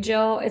you,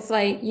 Jill, it's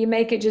like you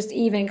make it just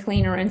even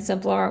cleaner and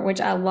simpler, which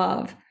I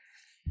love.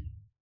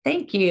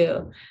 Thank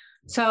you.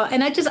 So,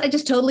 and I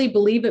just totally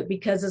believe it,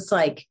 because it's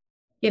like,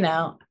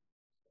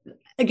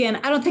 again,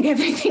 I don't think I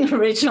have anything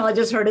original. I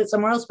just heard it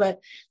somewhere else, but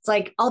it's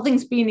like, all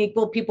things being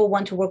equal, people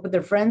want to work with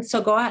their friends.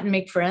 So go out and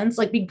make friends,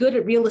 like be good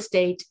at real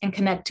estate and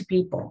connect to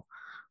people.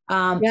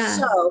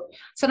 So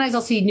sometimes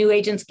I'll see new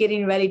agents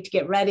getting ready to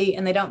get ready,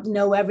 and they don't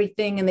know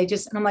everything. And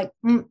I'm like,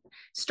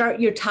 start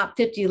your top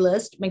 50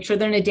 list, make sure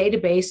they're in a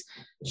database,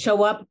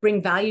 show up,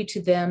 bring value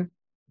to them,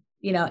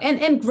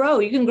 and grow.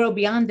 You can grow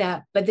beyond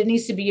that, but there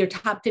needs to be your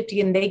top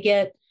 50, and they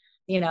get,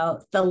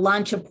 the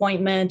lunch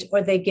appointment,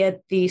 or they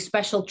get the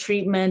special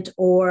treatment,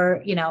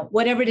 or,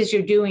 whatever it is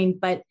you're doing,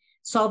 but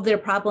solve their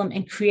problem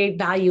and create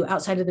value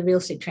outside of the real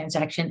estate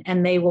transaction.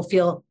 And they will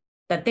feel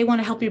that they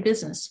want to help your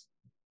business.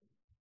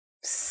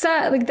 So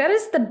like that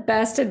is the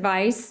best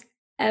advice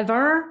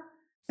ever.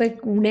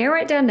 Like narrow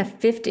it down to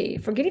 50,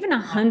 forget even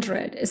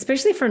 100,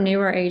 especially for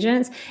newer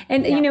agents.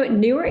 And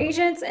newer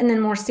agents and then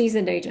more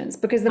seasoned agents,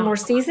 because the more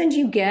seasoned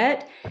you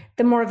get,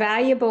 the more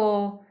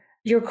valuable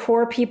your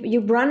core people.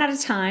 You run out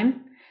of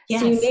time.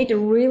 Yes. So you need to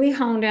really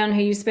hone down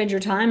who you spend your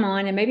time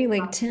on, and maybe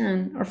like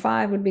 10 or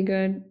 5 would be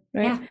good.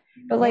 Right. Yeah.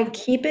 But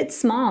keep it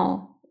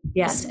small.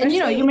 Yes. And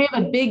you may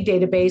have a big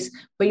database,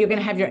 but you're going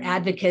to have your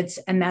advocates,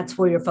 and that's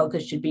where your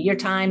focus should be, your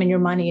time and your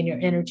money and your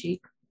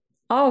energy.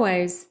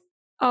 Always.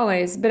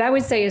 But I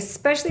would say,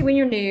 especially when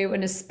you're new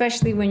and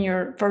especially when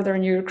you're further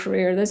in your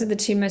career, those are the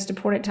 2 most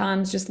important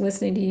times, just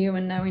listening to you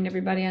and knowing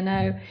everybody I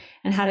know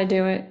and how to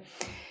do it.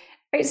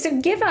 All right.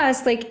 So give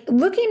us, like,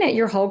 looking at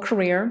your whole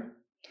career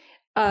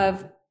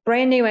of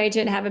brand new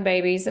agent, having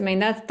babies. I mean,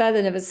 that in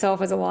and of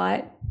itself is a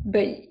lot,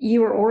 but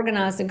you were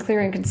organized and clear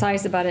and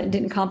concise about it and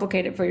didn't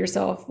complicate it for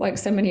yourself like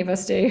so many of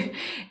us do.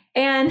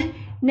 And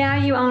now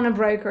you own a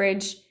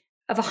brokerage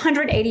of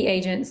 180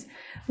 agents.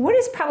 What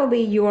is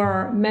probably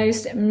your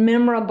most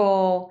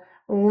memorable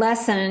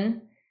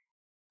lesson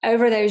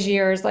over those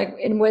years? Like,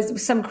 it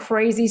was some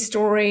crazy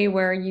story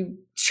where you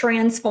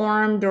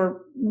transformed,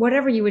 or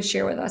whatever you would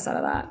share with us out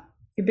of that.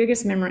 Your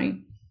biggest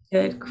memory.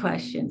 Good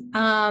question.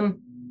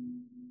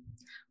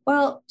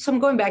 Well, so I'm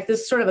going back,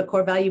 this is sort of a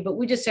core value, but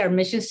we just say our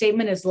mission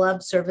statement is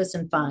love, service,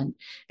 and fun.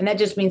 And that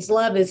just means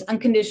love is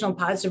unconditional,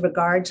 positive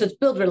regard. So it's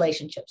build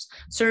relationships.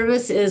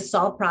 Service is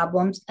solve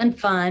problems, and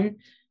fun,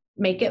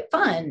 make it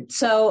fun.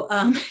 So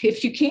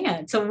if you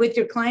can, so with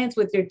your clients,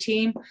 with your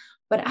team,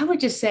 but I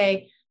would just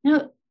say,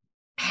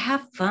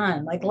 have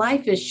fun. Like,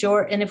 life is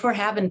short. And if we're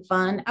having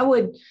fun, I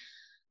would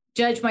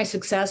judge my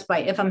success by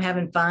if I'm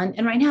having fun.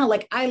 And right now,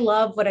 like, I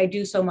love what I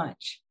do so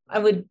much. I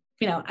would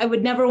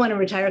never want to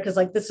retire, because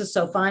like, this is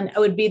so fun. I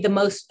would be the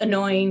most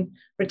annoying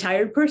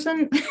retired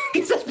person,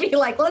 because I'd be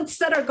like, let's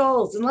set our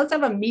goals and let's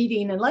have a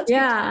meeting and let's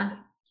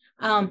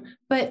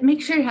but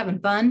make sure you're having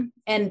fun.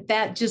 And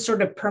that just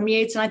sort of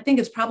permeates. And I think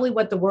it's probably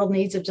what the world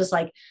needs, of just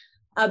like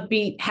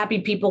upbeat, happy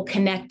people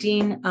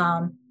connecting.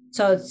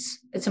 So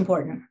it's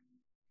important.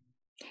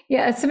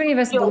 Yeah. So many of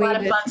us do a lot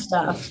of fun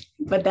stuff,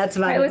 but that's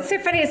about it. What's so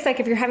funny is, like,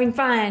 if you're having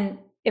fun,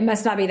 it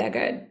must not be that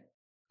good.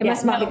 It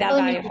must not be that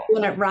valuable.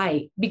 Doing it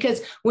right,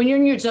 because when you're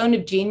in your zone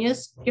of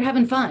genius, you're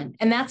having fun.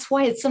 And that's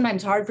why it's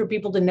sometimes hard for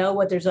people to know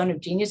what their zone of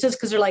genius is,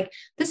 because they're like,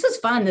 this is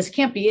fun. This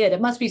can't be it. It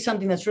must be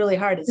something that's really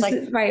hard. It's like,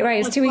 right.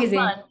 It's too easy.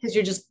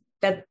 Because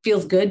that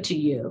feels good to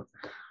you.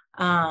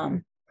 Now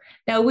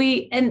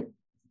and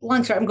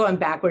long story, I'm going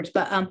backwards,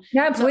 but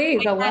no,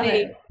 please, I love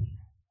it.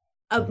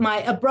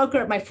 A broker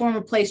at my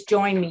former place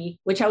joined me,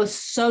 which I was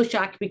so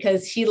shocked,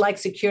 because he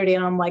likes security.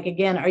 And I'm like,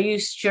 again, are you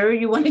sure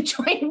you want to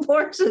join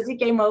forces? He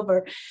came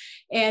over,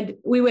 and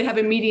we would have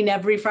a meeting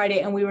every Friday.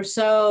 And we were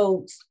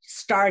so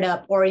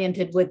startup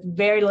oriented with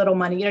very little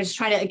money, just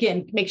trying to,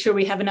 again, make sure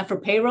we have enough for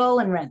payroll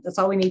and rent. That's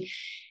all we need.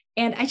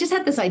 And I just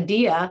had this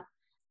idea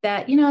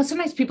that,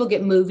 sometimes people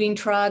get moving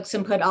trucks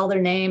and put all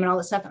their name and all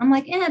that stuff. I'm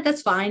like,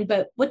 that's fine.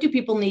 But what do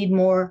people need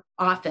more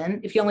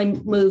often if you only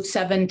move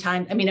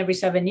every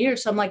 7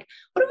 years? So I'm like,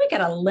 what if we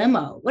got a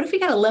limo? What if we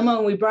got a limo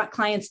and we brought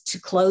clients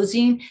to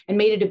closing and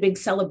made it a big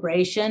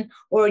celebration?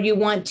 Or you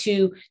want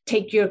to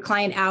take your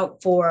client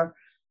out for,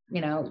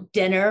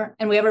 dinner,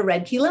 and we have a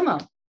red key limo.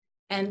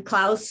 And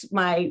Klaus,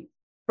 my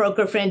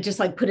broker friend just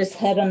like put his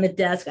head on the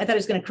desk. I thought he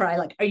was going to cry.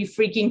 Like, are you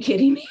freaking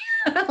kidding me?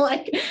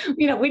 Like,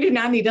 we do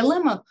not need a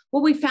limo.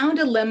 Well, we found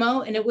a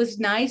limo and it was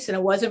nice and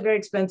it wasn't very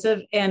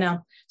expensive. And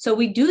so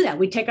we do that.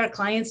 We take our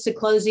clients to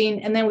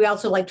closing, and then we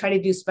also like try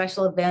to do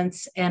special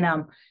events. And,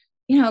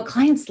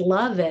 clients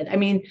love it. I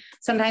mean,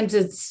 sometimes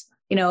it's,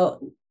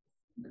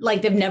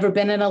 like they've never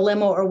been in a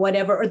limo or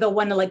whatever, or they'll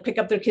want to like pick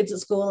up their kids at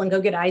school and go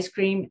get ice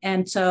cream.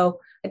 And so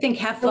I think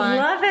have fun.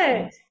 I love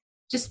it.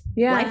 Just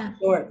life is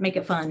short, make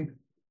it fun.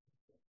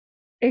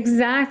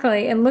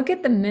 Exactly. And look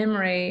at the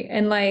memory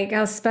and like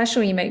how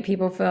special you make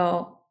people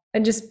feel.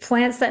 It just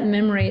plants that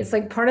memory. It's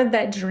like part of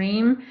that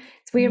dream.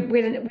 We had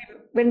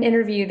an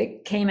interview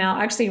that came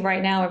out actually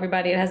right now,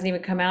 everybody. It hasn't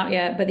even come out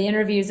yet, but the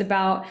interview is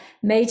about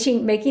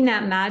making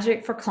that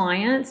magic for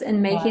clients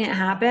and making it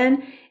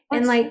happen.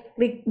 And like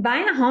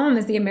buying a home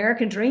is the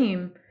American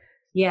dream.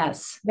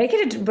 Yes. Make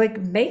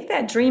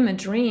that dream a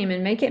dream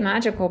and make it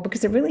magical,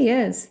 because it really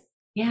is.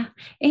 Yeah.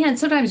 And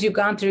sometimes you've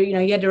gone through,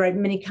 you had to write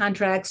mini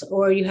contracts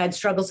or you had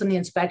struggles in the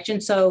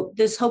inspection. So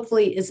this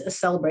hopefully is a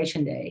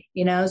celebration day,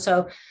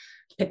 so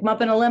pick them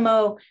up in a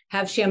limo,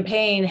 have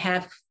champagne,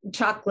 have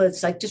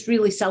chocolates, like just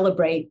really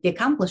celebrate the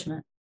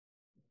accomplishment.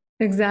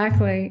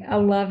 Exactly. I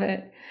love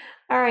it.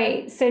 All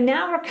right. So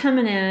now we're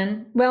coming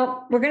in.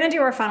 Well, we're going to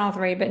do our final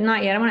three, but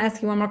not yet. I want to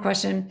ask you one more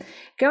question.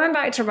 Going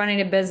back to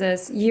running a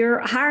business, you're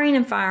hiring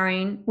and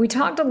firing. We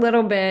talked a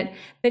little bit,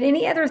 but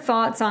any other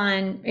thoughts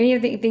on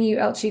anything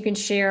else you can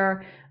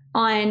share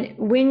on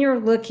when you're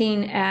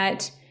looking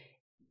at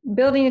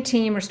building a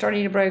team or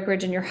starting a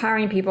brokerage and you're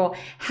hiring people?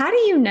 How do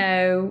you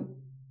know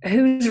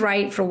who's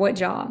right for what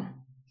job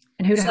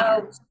and who to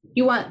hire?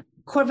 You want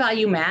core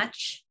value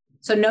match.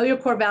 So know your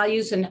core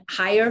values and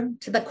hire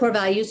to the core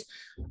values.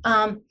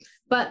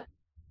 But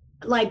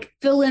like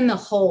fill in the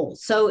hole.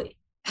 So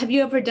have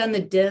you ever done the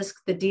DISC,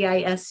 the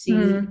DISC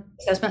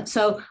assessment?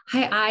 So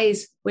high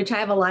I's, which I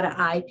have a lot of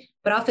I,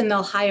 but often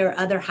they'll hire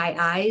other high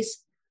I's,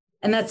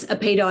 and that's a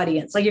paid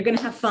audience. Like you're going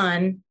to have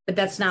fun, but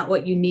that's not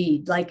what you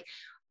need. Like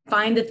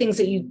find the things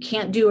that you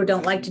can't do or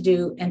don't like to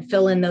do and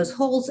fill in those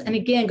holes. And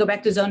again, go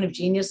back to zone of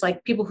genius,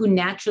 like people who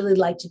naturally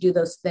like to do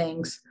those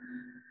things,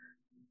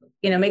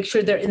 make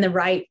sure they're in the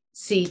right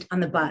seat on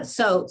the bus.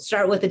 So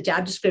start with a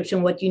job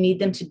description, what you need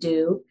them to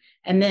do,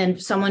 and then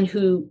someone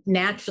who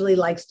naturally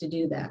likes to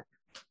do that.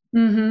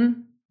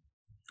 Mm-hmm.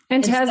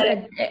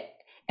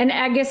 And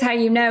I guess how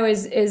you know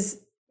is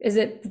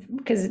it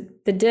because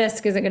the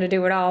DISC isn't going to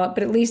do it all,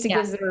 but at least it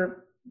gives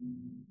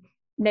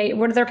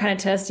what are their kind of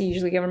tests you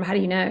usually give them? How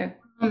do you know?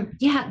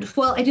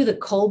 Well, I do the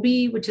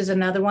Colby, which is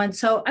another one.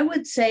 So I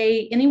would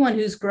say anyone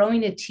who's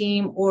growing a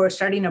team or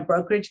starting a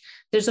brokerage,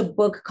 there's a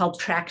book called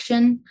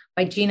Traction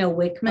by Gina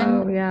Wickman.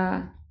 Oh,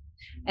 yeah.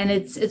 And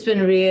it's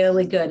been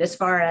really good as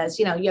far as,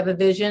 you have a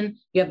vision,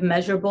 you have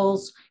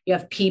measurables, you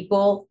have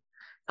people,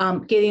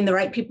 getting the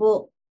right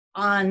people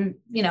on,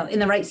 in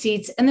the right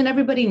seats. And then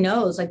everybody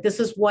knows, like, this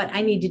is what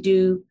I need to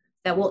do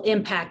that will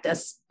impact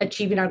us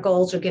achieving our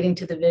goals or getting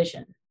to the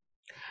vision.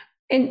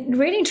 And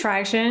reading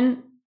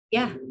Traction.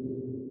 Yeah.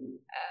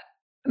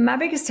 My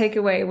biggest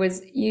takeaway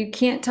was you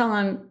can't tell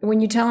them,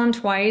 when you tell them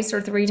twice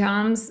or three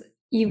times,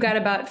 you've got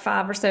about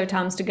 5 or so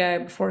times to go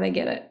before they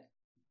get it.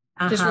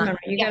 Just remember,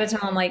 you got to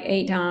tell them like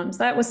 8 times.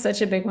 That was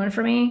such a big one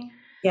for me.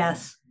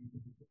 Yes.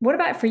 What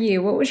about for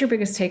you? What was your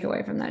biggest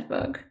takeaway from that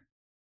book?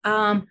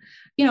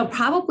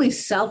 Probably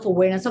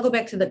self-awareness. I'll go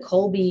back to the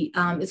Colby.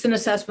 It's an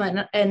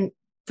assessment and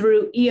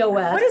through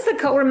EOS. What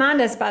is remind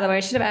us, by the way,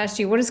 I should have asked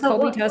you, what does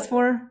Colby test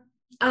for?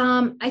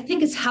 I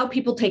think it's how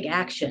people take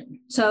action.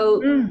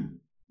 So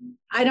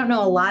I don't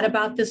know a lot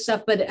about this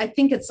stuff, but I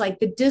think it's like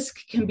the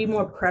DISC can be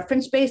more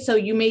preference-based. So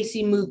you may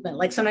see movement.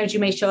 Like sometimes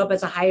you may show up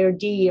as a higher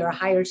D or a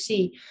higher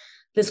C.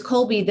 This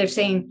Colby, they're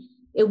saying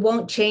it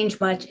won't change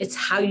much. It's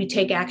how you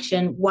take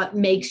action, what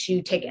makes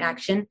you take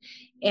action.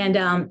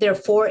 And there are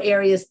 4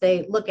 areas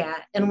they look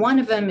at. And one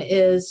of them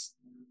is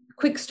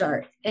quick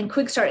start. And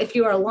quick start, if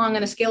you are long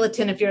on a scale of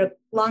 10, if you're a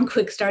long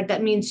quick start,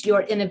 that means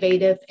you're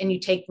innovative and you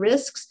take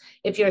risks.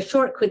 If you're a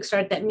short quick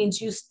start, that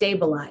means you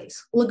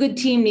stabilize. Well, a good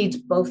team needs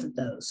both of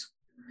those.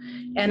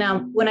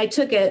 And when I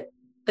took it,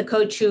 the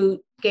coach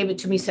who gave it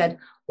to me said,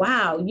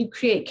 wow, you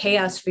create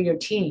chaos for your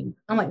team.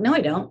 I'm like, no,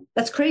 I don't.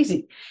 That's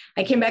crazy.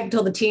 I came back and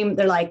told the team,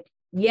 they're like,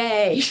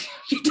 yay,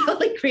 you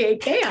totally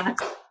create chaos.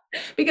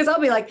 Because I'll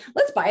be like,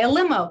 let's buy a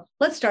limo.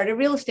 Let's start a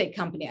real estate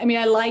company. I mean,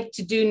 I like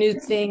to do new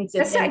things.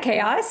 That's not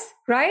chaos,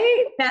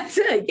 right? That's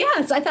it.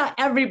 Yes. I thought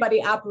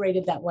everybody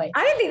operated that way.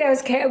 I didn't think that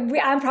was chaos.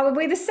 I'm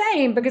probably the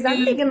same because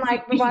I'm thinking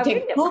like, well, why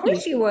wouldn't? Of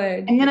course you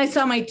would. And then I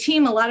saw my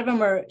team, a lot of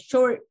them are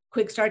short,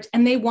 quick starts,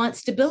 and they want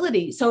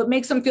stability. So it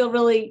makes them feel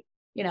really,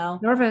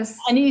 nervous,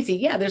 uneasy.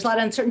 Yeah. There's a lot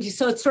of uncertainty.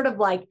 So it's sort of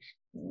like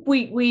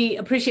we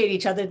appreciate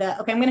each other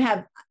that, okay, I'm going to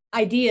have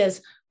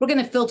ideas. We're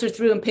going to filter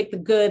through and pick the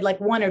good, like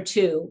 1 or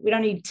 2. We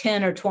don't need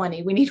 10 or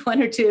 20. We need 1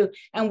 or 2,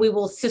 and we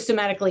will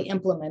systematically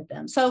implement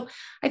them. So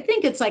I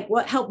think it's like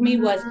what helped me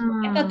was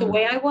I thought the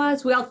way I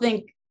was, we all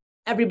think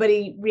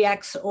everybody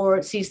reacts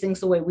or sees things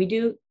the way we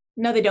do.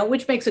 No, they don't,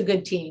 which makes a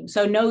good team.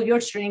 So know your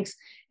strengths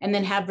and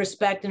then have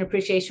respect and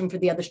appreciation for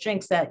the other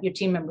strengths that your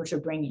team members are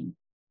bringing.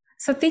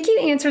 So I think you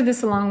answered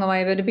this along the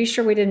way, but to be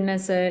sure we didn't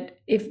miss it,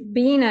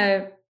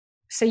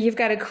 so you've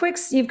got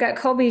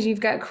Colby's, you've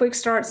got quick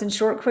starts and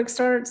short quick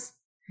starts.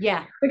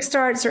 Yeah. Quick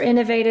starts are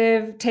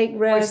innovative, take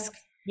risk.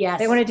 Yes.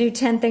 They want to do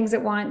 10 things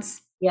at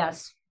once.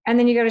 Yes. And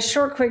then you got a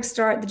short quick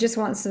start that just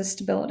wants the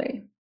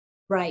stability.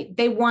 Right.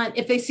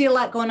 If they see a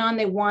lot going on,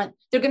 they're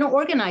going to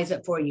organize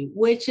it for you,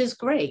 which is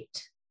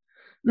great.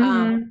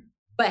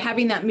 But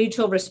having that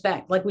mutual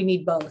respect, like we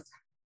need both.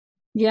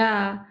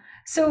 Yeah.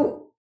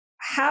 So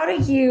I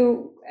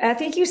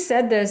think you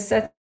said this,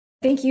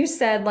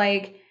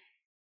 like,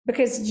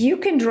 because you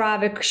can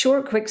drive a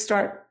short quick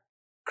start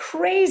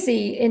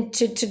crazy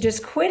into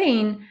just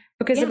quitting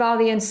because of all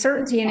the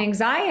uncertainty and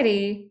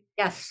anxiety.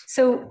 Yes.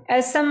 So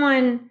as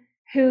someone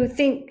who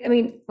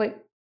like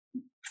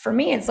for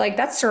me, it's like,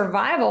 that's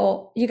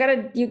survival. We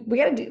gotta do,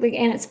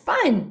 and it's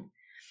fun.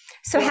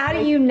 So how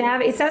do you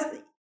navigate? It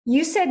says,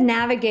 you said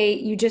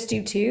navigate, you just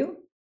do 2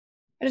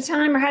 at a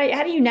time, or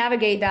how do you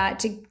navigate that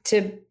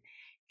to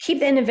keep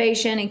the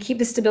innovation and keep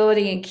the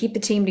stability and keep the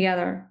team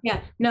together? Yeah,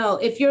 no,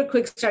 if you're a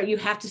quick start, you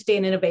have to stay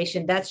in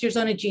innovation. That's your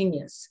zone of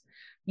genius.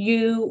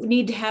 You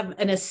need to have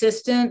an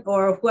assistant,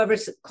 or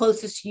whoever's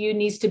closest to you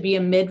needs to be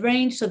a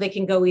mid-range so they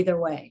can go either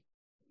way.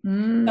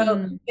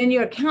 So then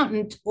your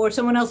accountant or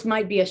someone else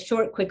might be a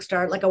short quick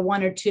start, like a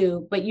 1 or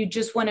 2, but you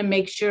just want to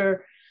make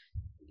sure,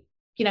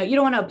 you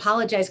don't want to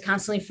apologize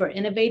constantly for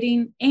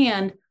innovating,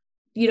 and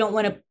you don't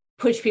want to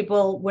push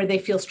people where they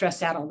feel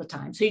stressed out all the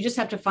time. So you just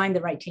have to find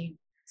the right team.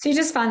 So you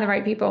just find the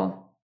right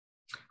people.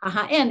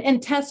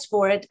 And test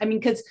for it. I mean,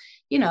 because,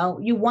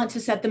 you want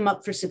to set them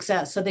up for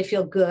success so they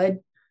feel good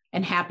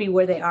and happy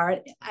where they are.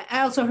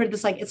 I also heard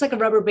this, it's like a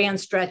rubber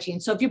band stretching.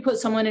 So if you put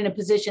someone in a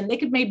position, they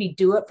could maybe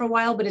do it for a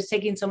while, but it's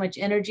taking so much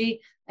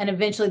energy, and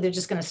eventually they're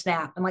just going to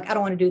snap. I'm like, I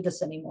don't want to do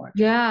this anymore.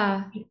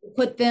 Yeah. You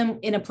put them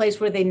in a place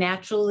where they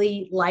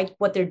naturally like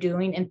what they're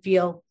doing and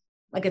feel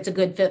like it's a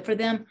good fit for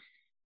them.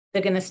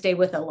 They're going to stay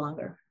with it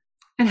longer.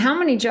 And how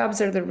many jobs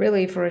are there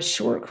really for a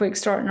short, quick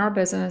start in our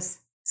business?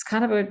 It's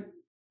kind of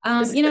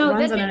runs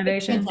on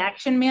innovation.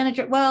 Transaction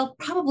manager. Well,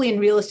 probably in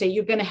real estate,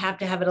 you're going to have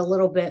it a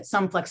little bit,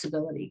 some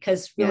flexibility,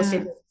 because real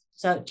estate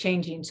is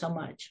changing so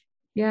much.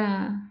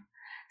 Yeah.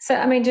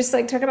 So, just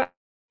like talk about,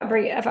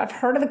 I've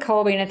heard of the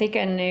Colby, and I think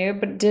I knew,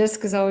 but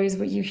DISC is always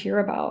what you hear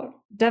about.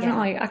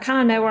 Definitely. Yeah. I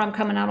kind of know where I'm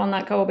coming out on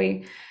that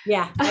Colby.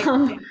 Yeah.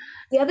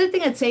 The other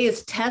thing I'd say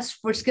is test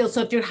for skills.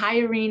 So if you're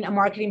hiring a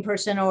marketing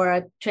person or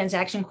a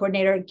transaction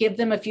coordinator, give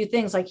them a few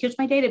things like, here's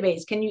my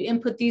database. Can you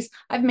input these?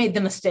 I've made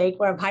the mistake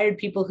where I've hired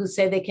people who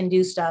say they can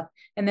do stuff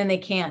and then they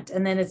can't.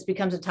 And then it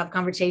becomes a tough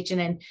conversation,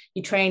 and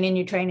you train and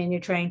you train and you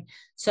train.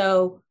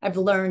 So I've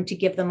learned to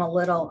give them a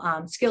little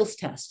skills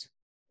test.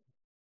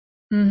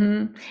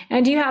 Mm-hmm.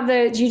 And do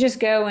you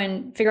just go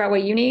and figure out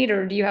what you need,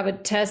 or do you have a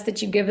test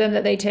that you give them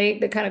that they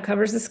take that kind of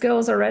covers the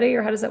skills already,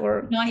 or how does that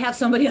work? No, I have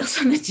somebody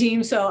else on the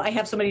team. So I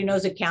have somebody who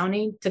knows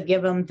accounting to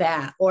give them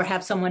that, or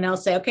have someone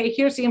else say, okay,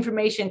 here's the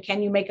information.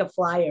 Can you make a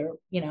flyer,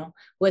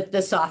 with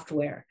the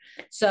software?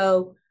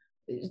 So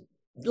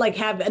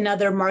have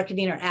another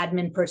marketing or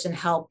admin person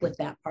help with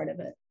that part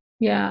of it.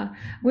 Yeah.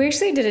 We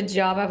actually did a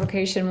job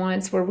application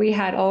once where we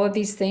had all of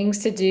these things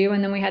to do,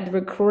 and then we had to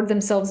record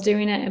themselves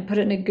doing it and put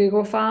it in a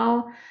Google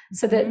file,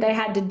 so that they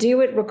had to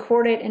do it,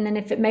 record it. And then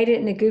if it made it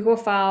in the Google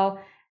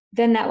file,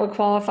 then that would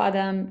qualify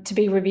them to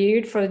be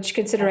reviewed for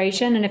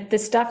consideration. And if the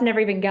stuff never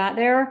even got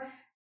there,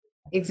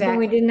 then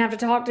we didn't have to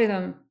talk to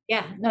them.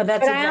 Yeah, no,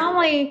 that's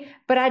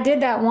but I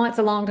did that once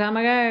a long time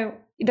ago.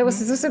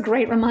 This is a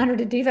great reminder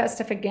to do that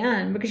stuff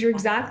again, because you're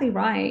exactly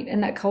right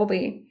in that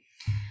Colby.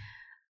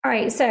 All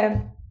right.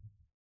 So,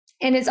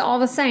 and it's all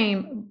the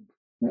same,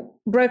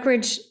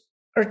 brokerage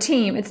or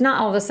team. It's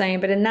not all the same,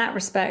 but in that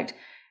respect.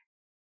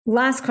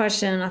 Last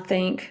question, I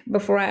think,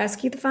 before I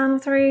ask you the final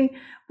 3,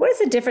 what is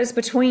the difference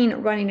between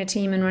running a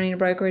team and running a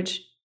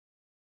brokerage?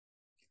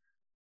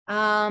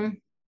 I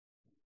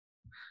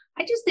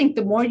just think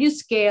the more you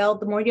scale,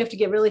 the more you have to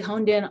get really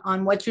honed in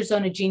on what's your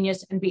zone of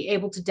genius and be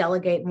able to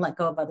delegate and let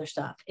go of other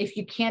stuff. If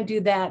you can't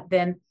do that,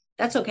 then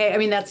that's okay. I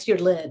mean, that's your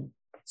lid.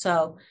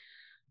 So,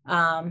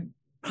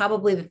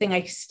 probably the thing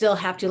I still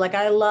have to,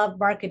 I love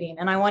marketing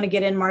and I want to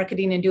get in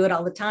marketing and do it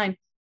all the time,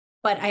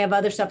 but I have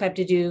other stuff I have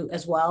to do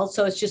as well.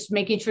 So it's just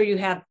making sure you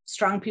have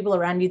strong people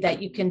around you that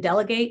you can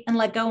delegate and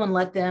let go and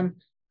let them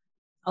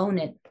own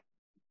it.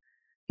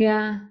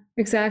 Yeah,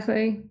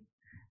 exactly.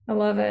 I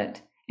love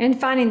it. And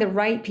finding the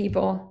right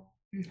people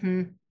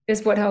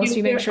is what helps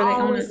you make sure they own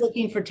it. You're always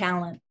looking for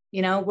talent.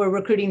 We're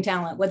recruiting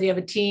talent, whether you have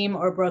a team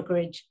or a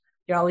brokerage,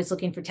 you're always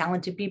looking for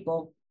talented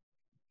people.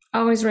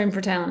 Always room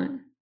for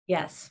talent.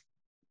 Yes.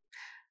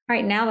 All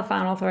right, now the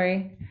final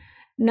 3.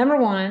 Number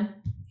 1,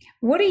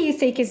 what do you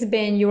think has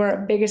been your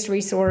biggest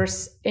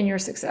resource in your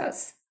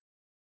success?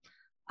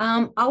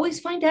 Always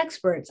find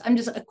experts. I'm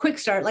just a quick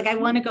start. I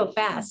want to go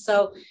fast.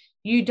 So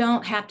you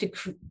don't have to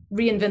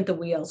reinvent the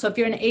wheel. So if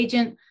you're an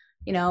agent,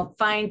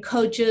 find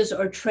coaches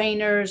or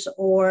trainers,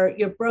 or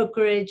your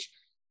brokerage,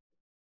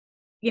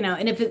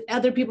 and if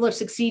other people are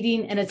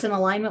succeeding and it's in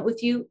alignment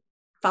with you,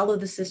 follow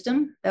the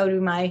system. That would be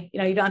my,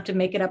 you don't have to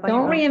make it up on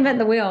Don't your own. reinvent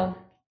the wheel.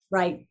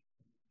 Right.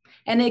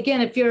 And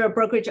again, if you're a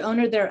brokerage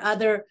owner,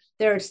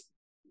 there's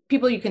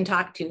people you can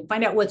talk to,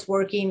 find out what's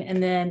working,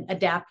 and then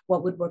adapt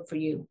what would work for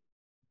you.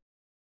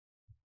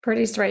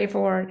 Pretty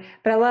straightforward.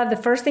 But I love the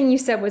first thing you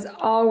said was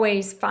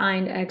always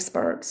find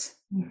experts.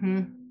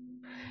 Mm-hmm.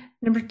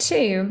 Number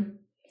 2,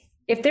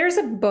 if there's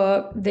a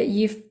book that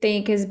you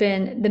think has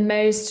been the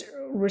most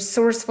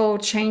resourceful,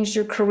 changed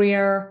your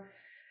career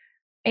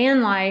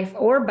and life,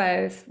 or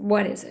both,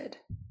 what is it?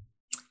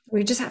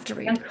 We just have to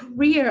read it.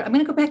 Career, I'm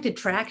going to go back to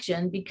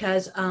Traction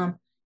because,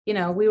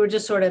 we were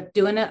just sort of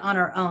doing it on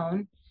our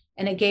own,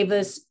 and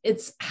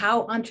it's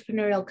how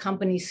entrepreneurial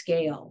companies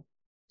scale.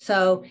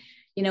 So,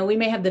 we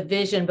may have the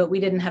vision, but we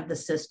didn't have the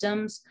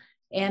systems.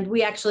 And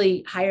we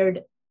actually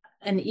hired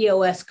an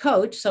EOS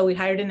coach. So we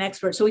hired an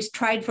expert. So we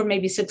tried for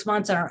maybe 6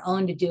 months on our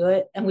own to do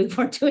it, and we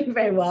weren't doing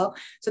very well.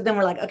 So then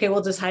we're like, okay,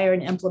 we'll just hire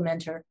an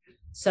implementer.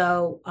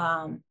 So,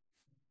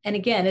 and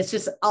again, it's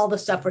just all the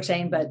stuff we're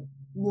saying, but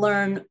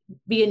learn,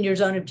 be in your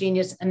zone of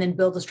genius, and then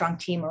build a strong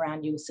team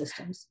around you with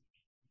systems.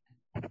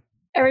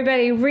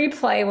 Everybody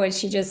replay what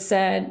she just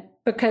said,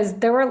 because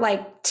there were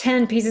like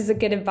 10 pieces of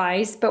good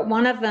advice, but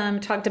one of them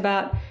talked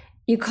about,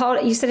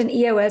 you said an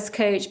EOS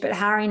coach, but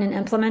hiring an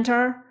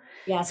implementer.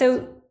 Yes.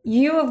 So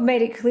you have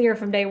made it clear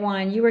from day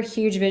one, you were a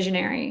huge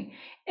visionary,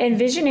 and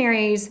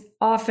visionaries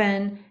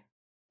often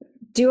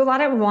do a lot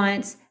at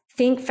once,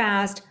 think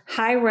fast,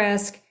 high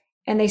risk,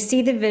 and they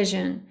see the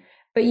vision.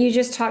 But you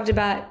just talked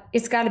about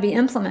it's got to be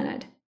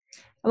implemented.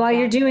 While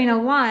you're doing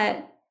a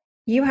lot,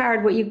 you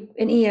hired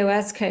an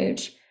EOS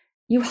coach.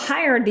 You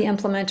hired the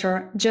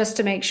implementer just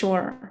to make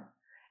sure.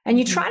 And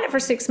you tried it for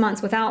 6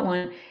 months without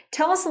one.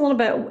 Tell us a little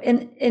bit,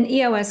 an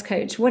EOS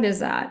coach, what is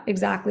that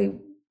exactly?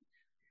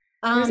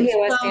 What does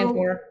EOS stand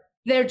for?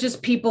 They're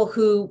just people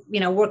who,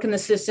 work in the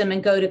system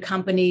and go to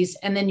companies.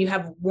 And then you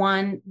have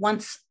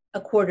once a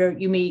quarter,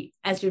 you meet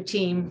as your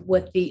team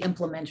with the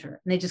implementer, and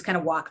they just kind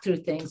of walk through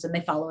things and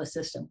they follow a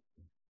system.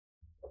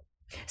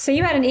 So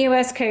you had an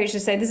EOS coach to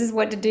say, this is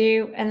what to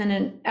do. And then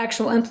an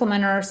actual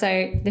implementer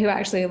who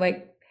actually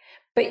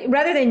but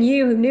rather than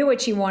you who knew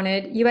what you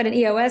wanted, you had an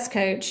EOS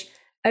coach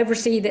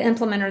oversee the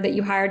implementer that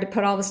you hired to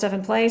put all the stuff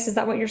in place. Is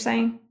that what you're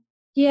saying?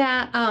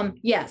 Yeah.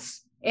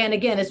 Yes. And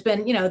again, it's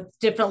been,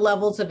 different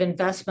levels of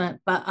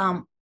investment, but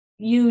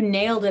you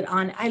nailed it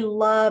on. I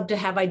love to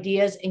have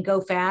ideas and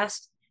go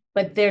fast,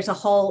 but there's a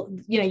whole,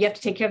 you have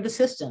to take care of the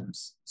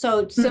systems.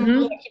 So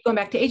similarly, I keep going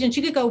back to agents,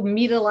 you could go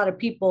meet a lot of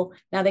people.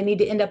 Now they need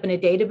to end up in a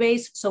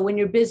database. So when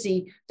you're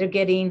busy, they're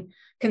getting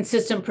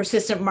consistent,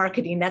 persistent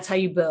marketing. That's how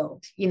you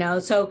build,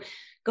 so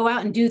go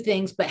out and do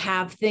things, but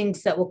have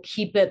things that will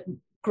keep it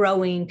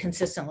growing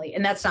consistently.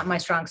 And that's not my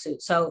strong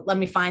suit. So let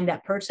me find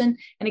that person.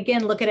 And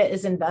again, look at it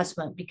as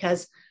investment,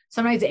 because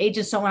sometimes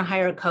agents don't want to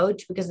hire a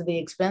coach because of the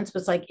expense, but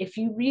it's like, if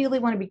you really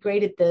want to be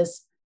great at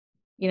this,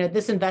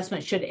 this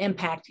investment should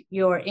impact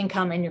your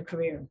income and your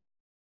career.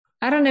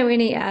 I don't know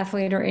any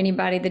athlete or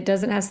anybody that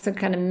doesn't have some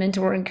kind of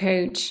mentor and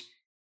coach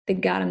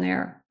that got them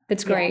there.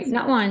 That's great. Yes.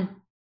 Not one.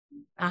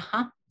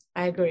 I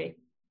agree.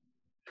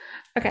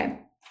 Okay.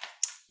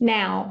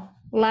 Now,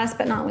 last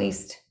but not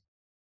least,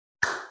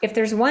 if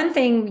there's one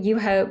thing you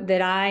hope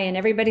that I and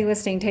everybody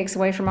listening takes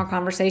away from our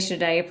conversation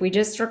today, if we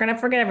just are going to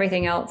forget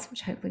everything else,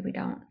 which hopefully we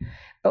don't,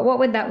 but what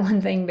would that one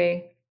thing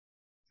be?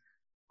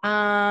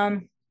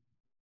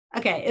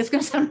 Okay. It's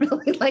going to sound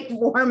really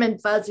warm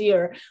and fuzzy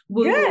or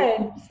woo.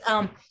 Good.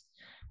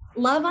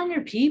 Love on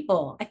your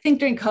people. I think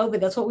during COVID,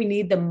 that's what we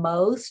need the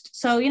most.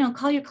 So,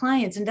 call your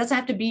clients, and it doesn't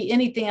have to be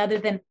anything other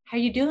than, how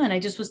you doing? I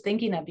just was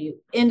thinking of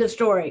you. End of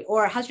story.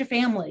 Or how's your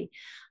family?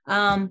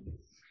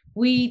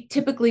 We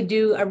typically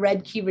do a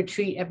Red Key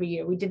retreat every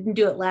year. We didn't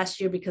do it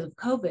last year because of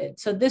COVID.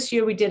 So this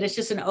year we did, it's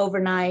just an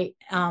overnight.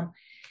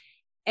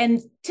 And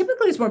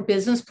typically it's more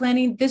business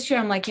planning. This year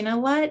I'm like, you know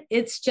what?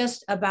 It's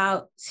just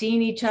about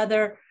seeing each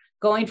other,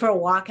 going for a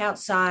walk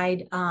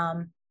outside.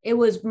 It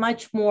was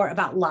much more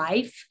about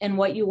life and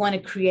what you want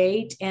to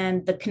create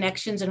and the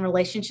connections and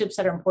relationships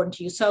that are important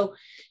to you. So,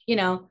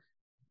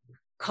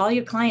 call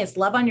your clients,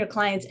 love on your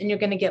clients, and you're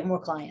going to get more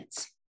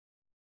clients.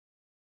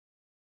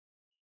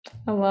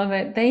 I love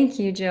it. Thank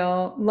you,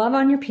 Jill. Love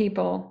on your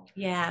people.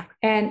 Yeah.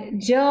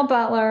 And Jill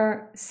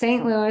Butler,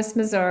 St. Louis,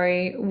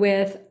 Missouri,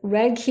 with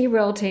Red Key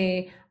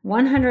Realty,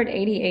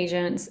 180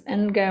 agents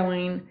and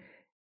going.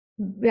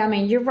 I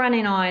mean, you're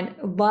running on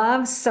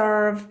love,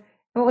 serve.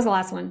 What was the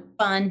last one?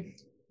 Fun.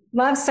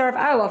 Love, serve.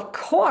 Oh, of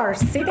course.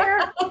 See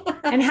there?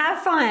 And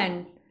have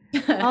fun.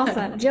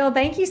 Awesome. Jill,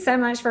 thank you so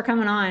much for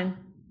coming on.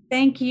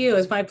 Thank you.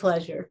 It's my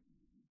pleasure.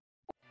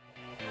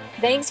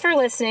 Thanks for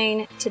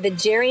listening to the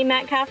Jerry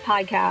Metcalf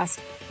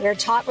Podcast, where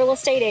top real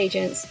estate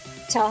agents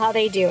tell how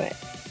they do it.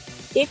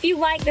 If you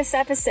like this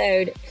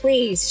episode,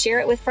 please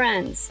share it with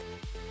friends.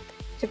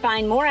 To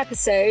find more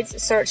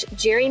episodes, search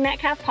Jerry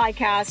Metcalf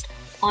Podcast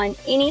on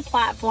any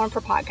platform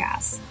for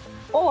podcasts,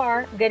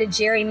 or go to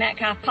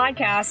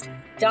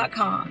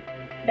jerrymetcalfpodcast.com.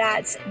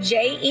 That's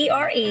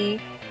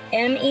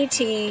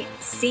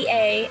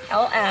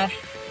JEREMETCALF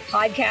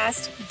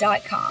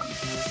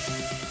podcast.com.